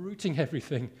 We're uprooting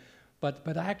everything,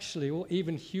 but actually,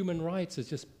 even human rights is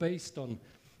just based on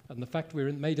the fact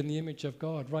we're made in the image of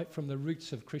God, right from the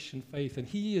roots of Christian faith. And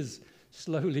he is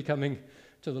slowly coming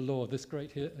to the Lord. This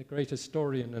great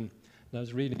historian, and I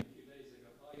was reading a few days ago,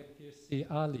 Ayaan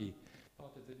Hirsi Ali,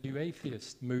 part of the New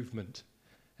Atheist movement,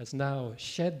 has now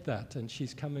shed that, and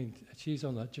she's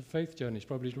on a faith journey. She's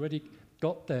probably already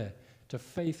got there to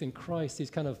faith in Christ.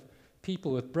 These kind of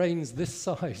people with brains this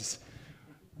size,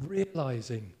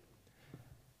 realizing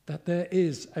that there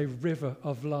is a river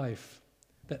of life,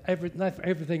 that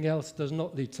everything else does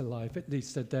not lead to life, it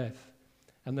leads to death.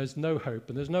 And there's no hope,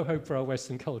 and there's no hope for our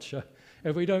Western culture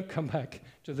if we don't come back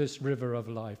to this river of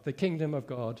life, the kingdom of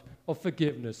God, of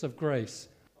forgiveness, of grace,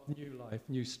 of new life,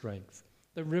 new strength.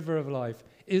 The river of life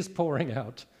is pouring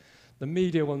out. The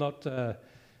media will not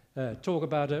talk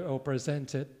about it or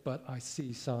present it, but I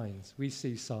see signs. We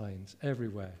see signs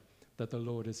everywhere that the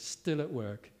Lord is still at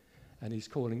work, and he's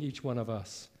calling each one of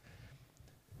us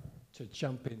to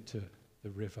jump into the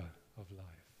river of life.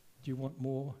 Do you want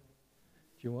more?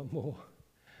 Do you want more?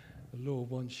 The Lord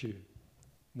wants you.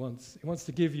 He wants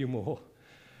to give you more.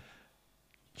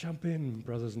 Jump in,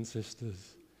 brothers and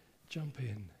sisters. Jump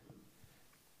in.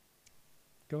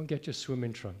 Go and get your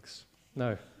swimming trunks.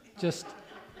 No, just,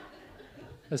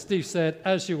 as Steve said,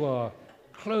 as you are,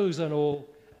 clothes and all,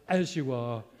 as you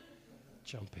are,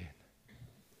 jump in.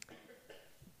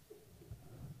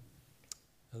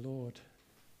 The Lord,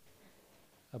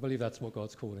 I believe that's what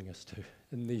God's calling us to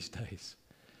in these days.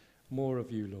 More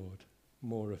of you, Lord,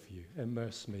 more of you.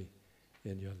 Immerse me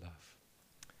in your love.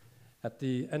 At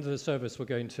the end of the service, we're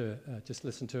going to just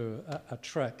listen to a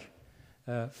track,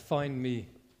 Find Me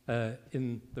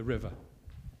in the River.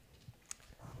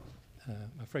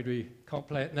 I'm afraid we can't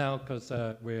play it now because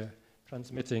we're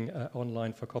transmitting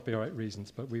online for copyright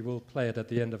reasons, but we will play it at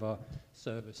the end of our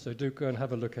service. So do go and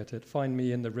have a look at it. Find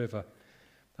Me in the River.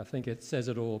 I think it says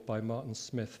it all by Martin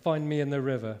Smith. Find me in the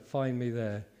river, find me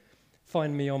there.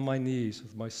 Find me on my knees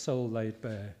with my soul laid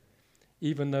bare.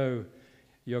 Even though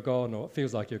you're gone, or it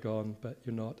feels like you're gone, but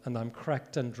you're not, and I'm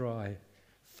cracked and dry,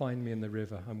 find me in the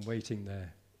river, I'm waiting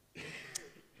there.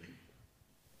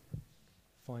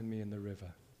 Find me in the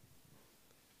river,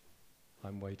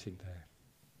 I'm waiting there.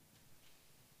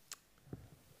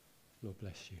 Lord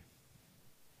bless you.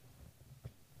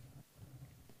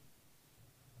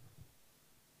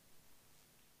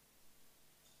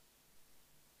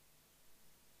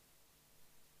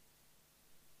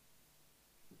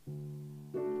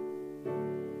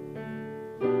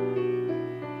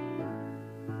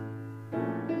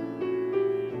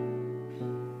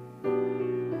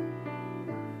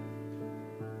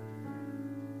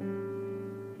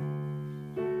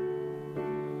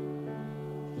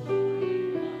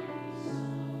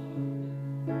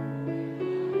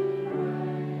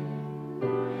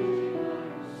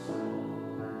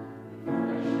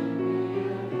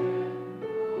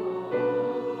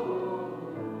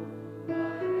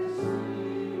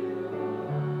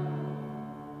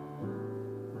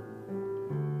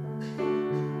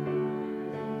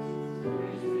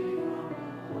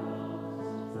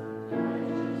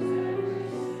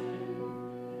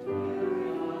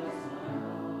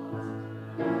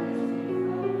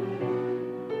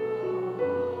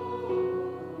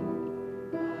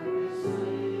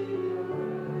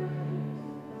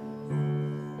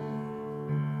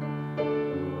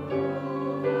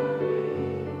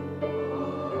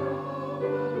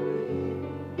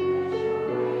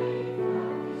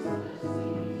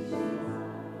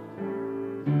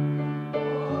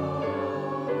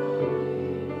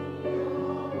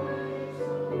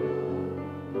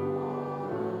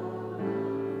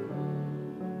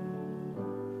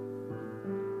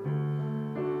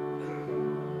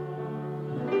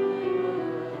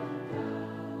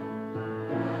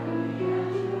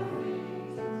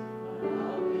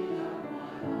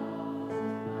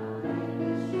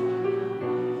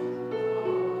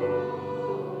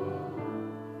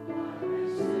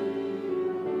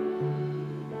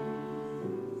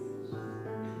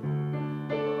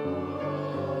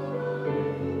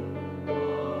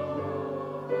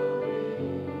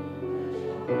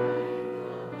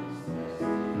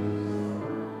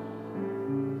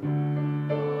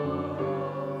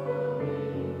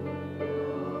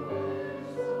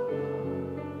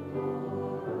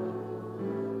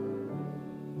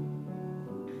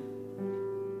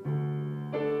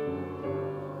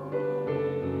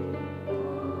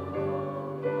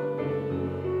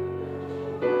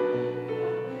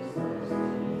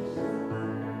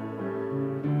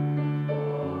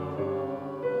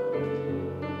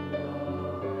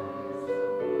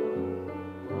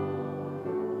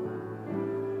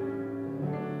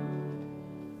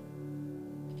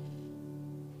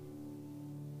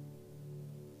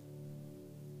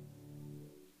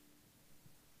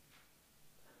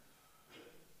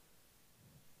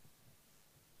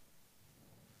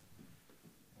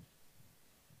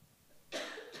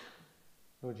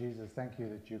 Lord Jesus, thank you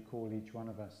that you call each one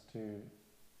of us to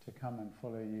come and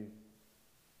follow you.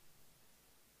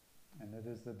 And it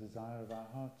is the desire of our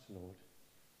hearts, Lord,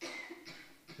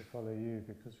 to follow you,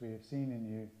 because we have seen in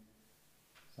you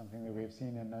something that we have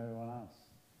seen in no one else.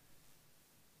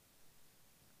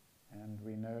 And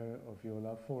we know of your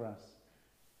love for us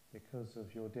because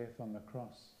of your death on the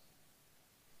cross,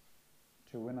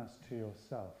 to win us to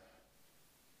yourself,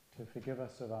 to forgive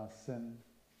us of our sin,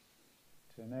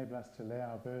 to enable us to lay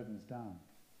our burdens down.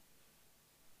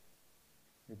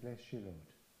 We bless you, Lord.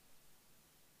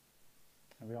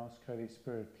 And we ask, Holy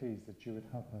Spirit, please, that you would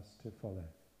help us to follow.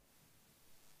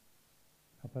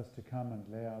 Help us to come and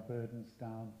lay our burdens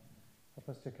down. Help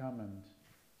us to come and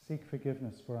seek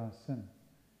forgiveness for our sin.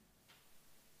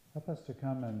 Help us to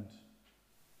come and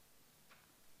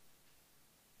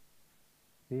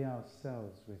be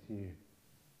ourselves with you.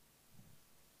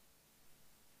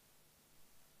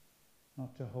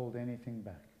 Not to hold anything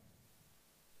back.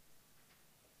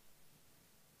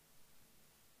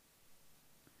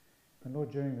 And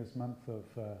Lord, during this month of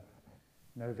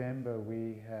November,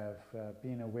 we have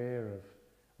been aware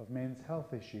of men's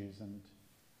health issues, and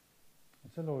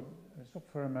so Lord, stop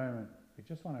for a moment. We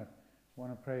just want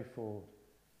to pray for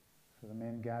the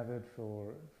men gathered,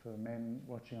 for men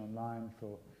watching online,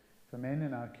 for men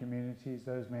in our communities,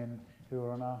 those men who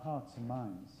are on our hearts and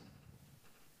minds.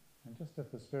 And just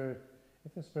if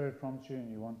the Spirit prompts you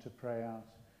and you want to pray out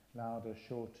loud a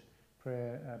short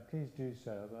prayer, please do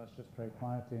so. Otherwise, just pray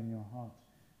quietly in your heart.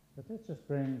 But let's just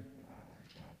bring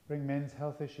men's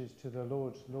health issues to the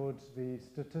Lord. Lord, the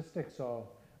statistics are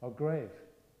grave.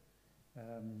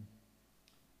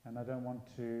 And I don't want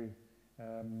to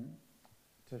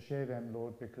share them,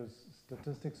 Lord, because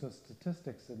statistics are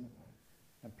statistics,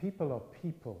 and people are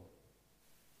people.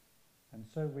 And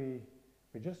so we're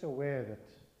just aware that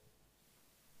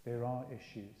there are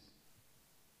issues.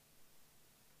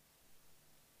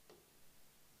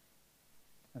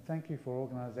 And thank you for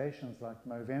organizations like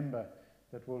Movember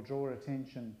that will draw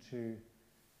attention to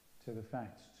the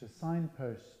fact, to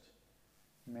signpost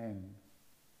men,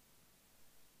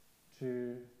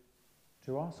 to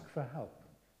ask for help.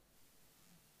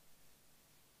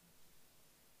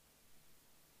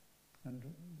 And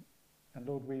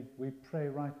Lord, we pray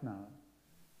right now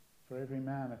for every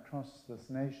man across this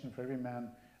nation, for every man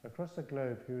across the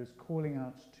globe who is calling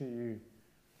out to you,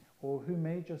 or who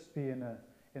may just be in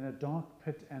a dark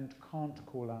pit and can't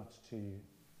call out to you.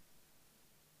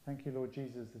 Thank you, Lord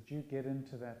Jesus, that you get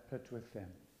into that pit with them.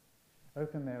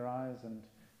 Open their eyes and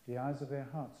the eyes of their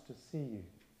hearts to see you,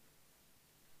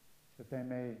 that they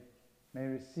may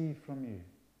receive from you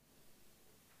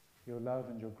your love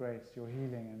and your grace, your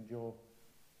healing and your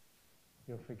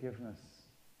forgiveness,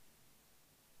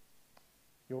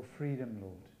 your freedom,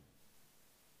 Lord.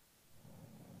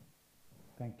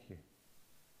 Thank you.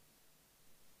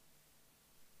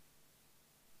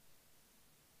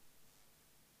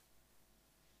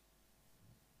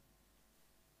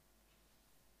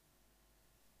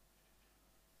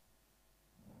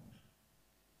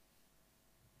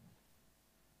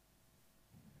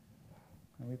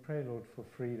 And we pray, Lord, for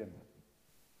freedom.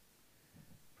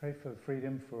 Pray for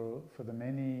freedom for the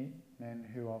many men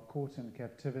who are caught in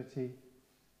captivity.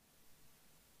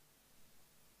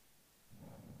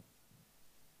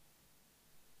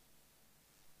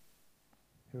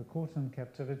 Who are caught in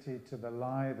captivity to the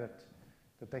lie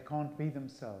that they can't be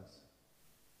themselves.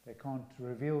 They can't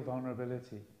reveal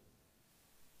vulnerability.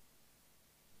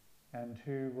 And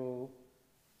who will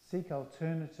seek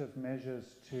alternative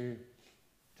measures to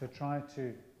try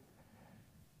to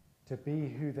be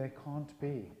who they can't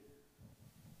be,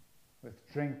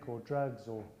 with drink or drugs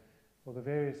or the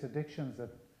various addictions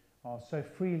that are so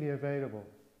freely available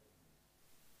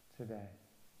today.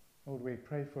 Lord, we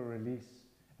pray for release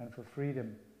and for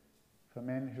freedom for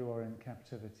men who are in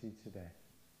captivity today.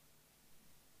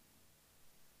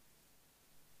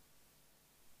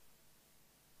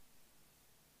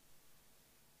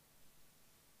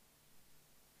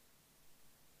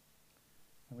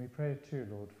 And we pray too,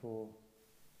 Lord, for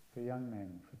young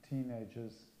men, for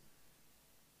teenagers,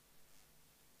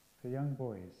 for young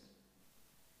boys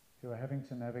who are having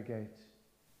to navigate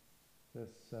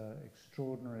this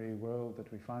extraordinary world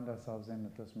that we find ourselves in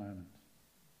at this moment.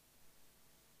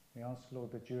 We ask,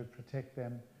 Lord, that you would protect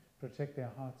them, protect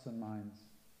their hearts and minds.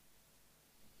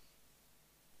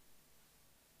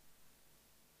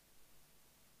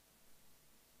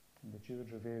 And that you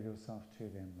would reveal yourself to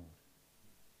them, Lord.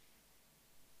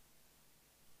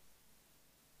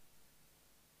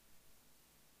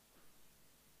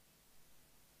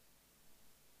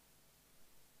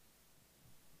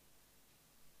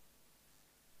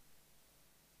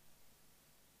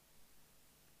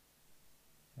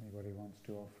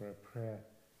 to offer a prayer,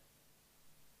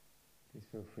 please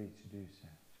feel free to do so.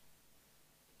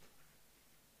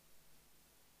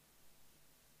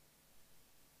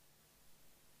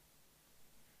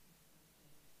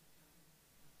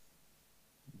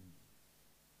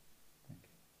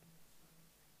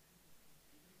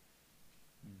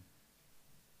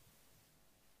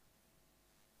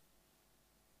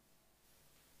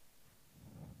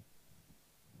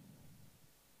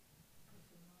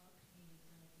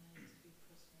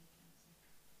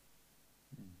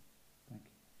 Thank you. Thank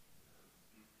you.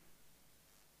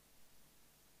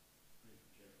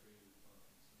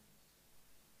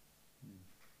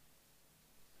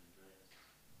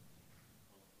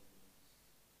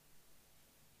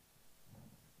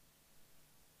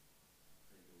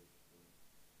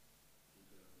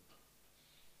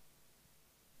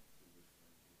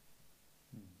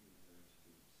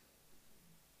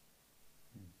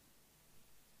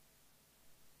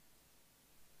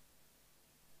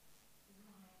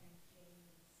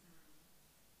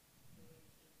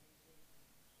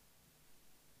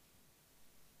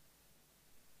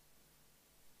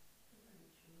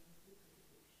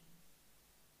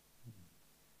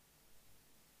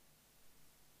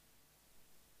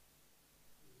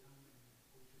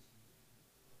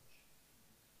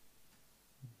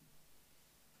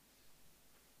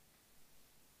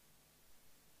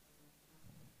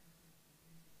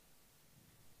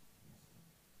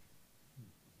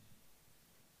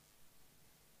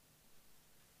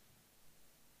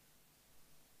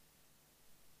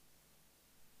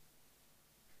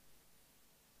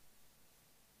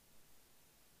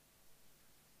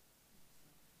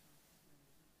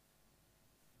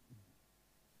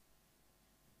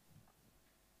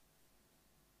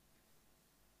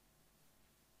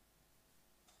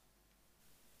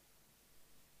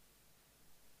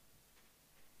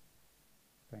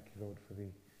 Thank you, Lord,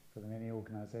 for the many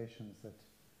organizations that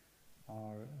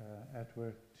are at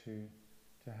work to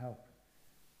help.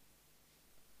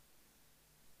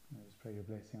 I just pray your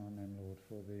blessing on them, Lord,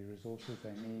 for the resources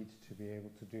they need to be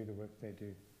able to do the work they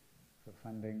do, for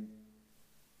funding,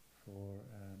 for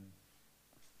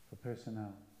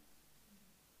personnel.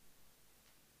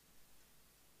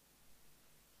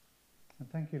 And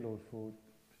thank you, Lord, for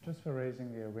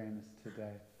raising the awareness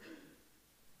today,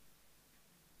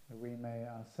 that we may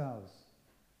ourselves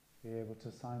be able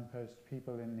to signpost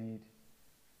people in need,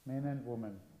 men and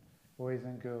women, boys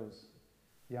and girls,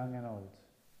 young and old,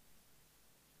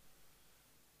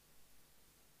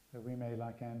 that we may,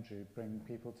 like Andrew, bring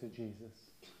people to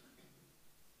Jesus.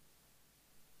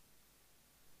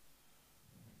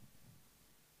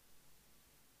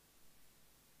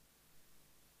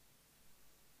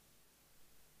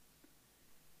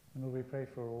 And Lord, we pray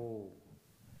for all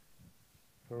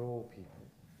people.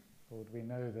 Lord, we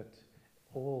know that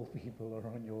all people are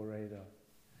on your radar.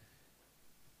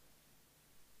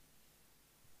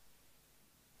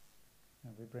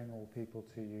 And we bring all people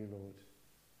to you, Lord.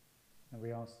 And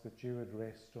we ask that you would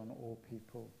rest on all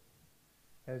people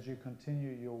as you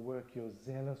continue your work, your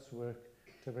zealous work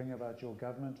to bring about your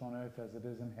government on earth as it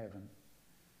is in heaven,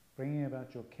 bringing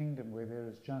about your kingdom where there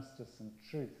is justice and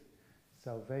truth,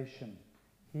 salvation,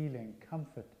 healing,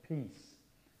 comfort, peace,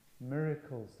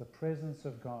 miracles, the presence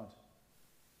of God.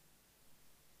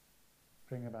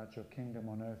 Bring about your kingdom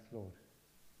on earth, Lord,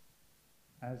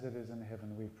 as it is in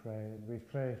heaven, we pray. And we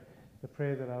pray the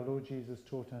prayer that our Lord Jesus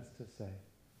taught us to say.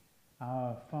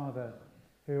 Our Father,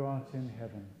 who art in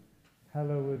heaven,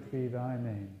 hallowed be thy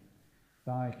name.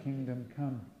 Thy kingdom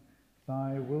come,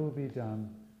 thy will be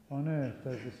done, on earth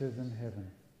as it is in heaven.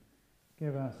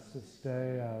 Give us this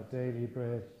day our daily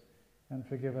bread, and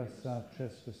forgive us our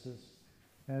trespasses,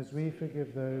 as we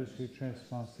forgive those who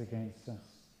trespass against us.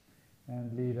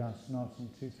 And lead us not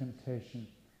into temptation,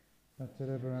 but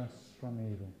deliver us from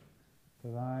evil.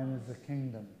 For thine is the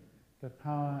kingdom, the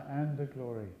power and the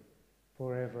glory,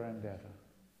 forever and ever.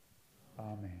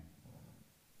 Amen.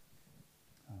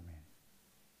 Amen.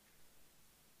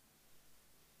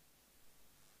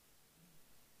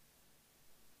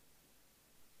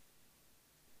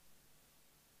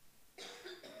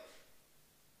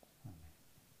 Amen.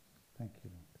 Thank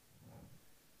you, Lord.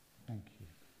 Thank you.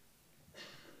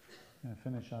 We're going to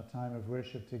finish our time of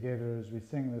worship together as we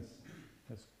sing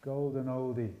this golden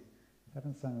oldie. I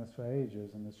haven't sung this for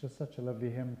ages, and it's just such a lovely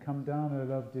hymn. Come down, O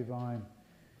love divine.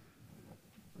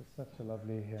 It's such a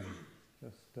lovely hymn.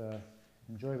 Just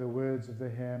enjoy the words of the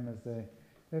hymn as they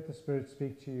let the Spirit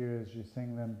speak to you as you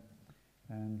sing them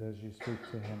and as you speak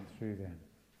to Him through them.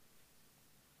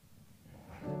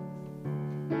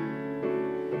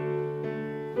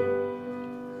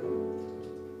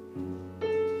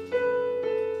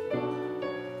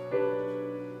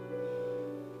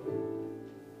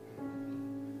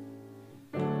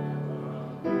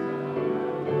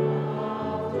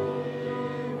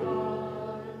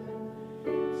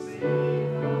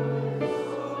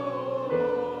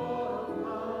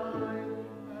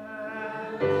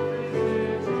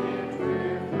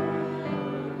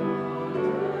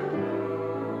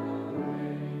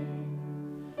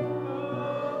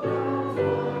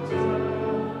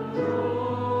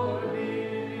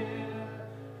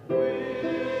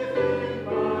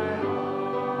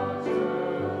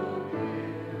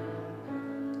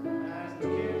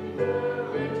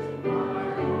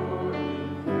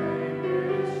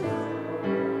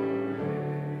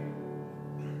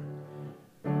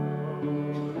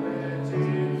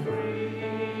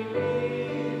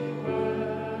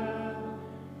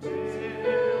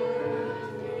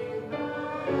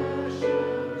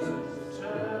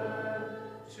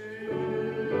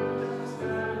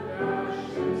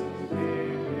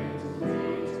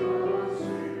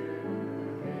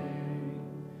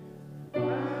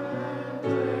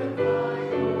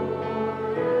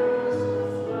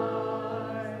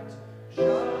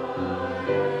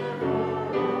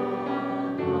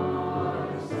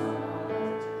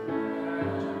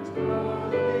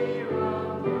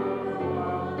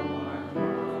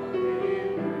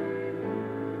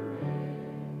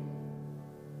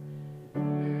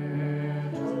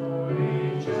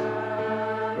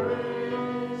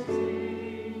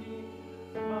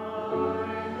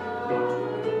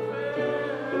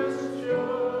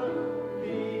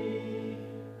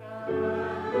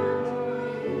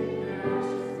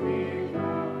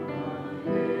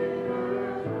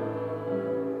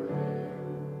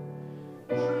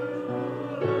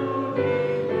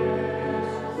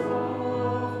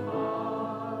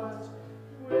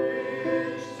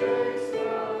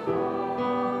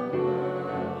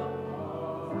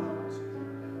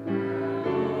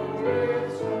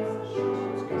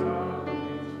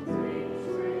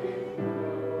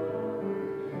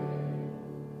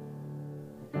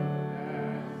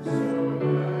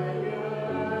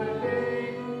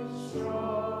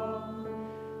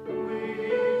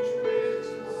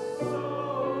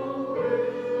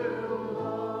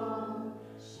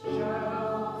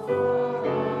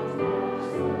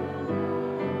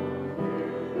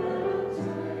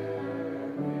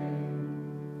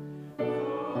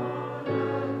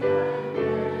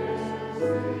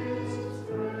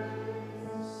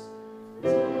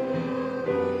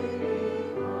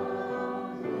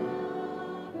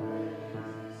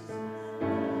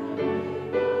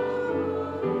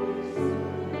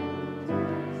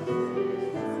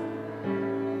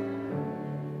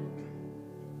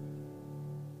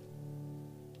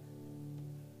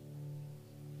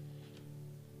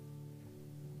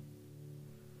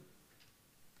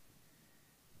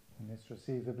 Let's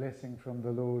receive the blessing from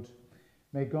the Lord.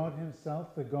 May God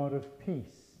himself, the God of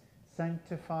peace,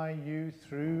 sanctify you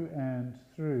through and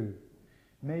through.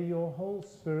 May your whole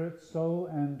spirit, soul,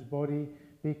 and body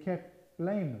be kept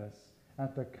blameless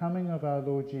at the coming of our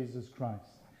Lord Jesus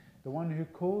Christ. The one who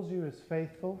calls you is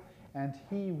faithful, and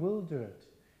he will do it.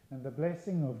 And the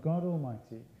blessing of God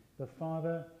Almighty, the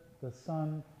Father, the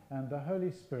Son, and the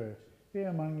Holy Spirit be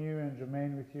among you and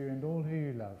remain with you and all who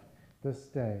you love, this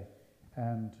day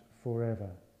and forever.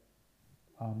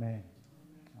 Amen.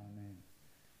 Amen.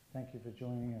 Thank you for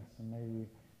joining us, and may you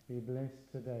be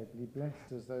blessed today. Be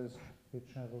blessed as those who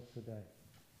travel today.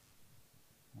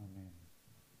 Amen.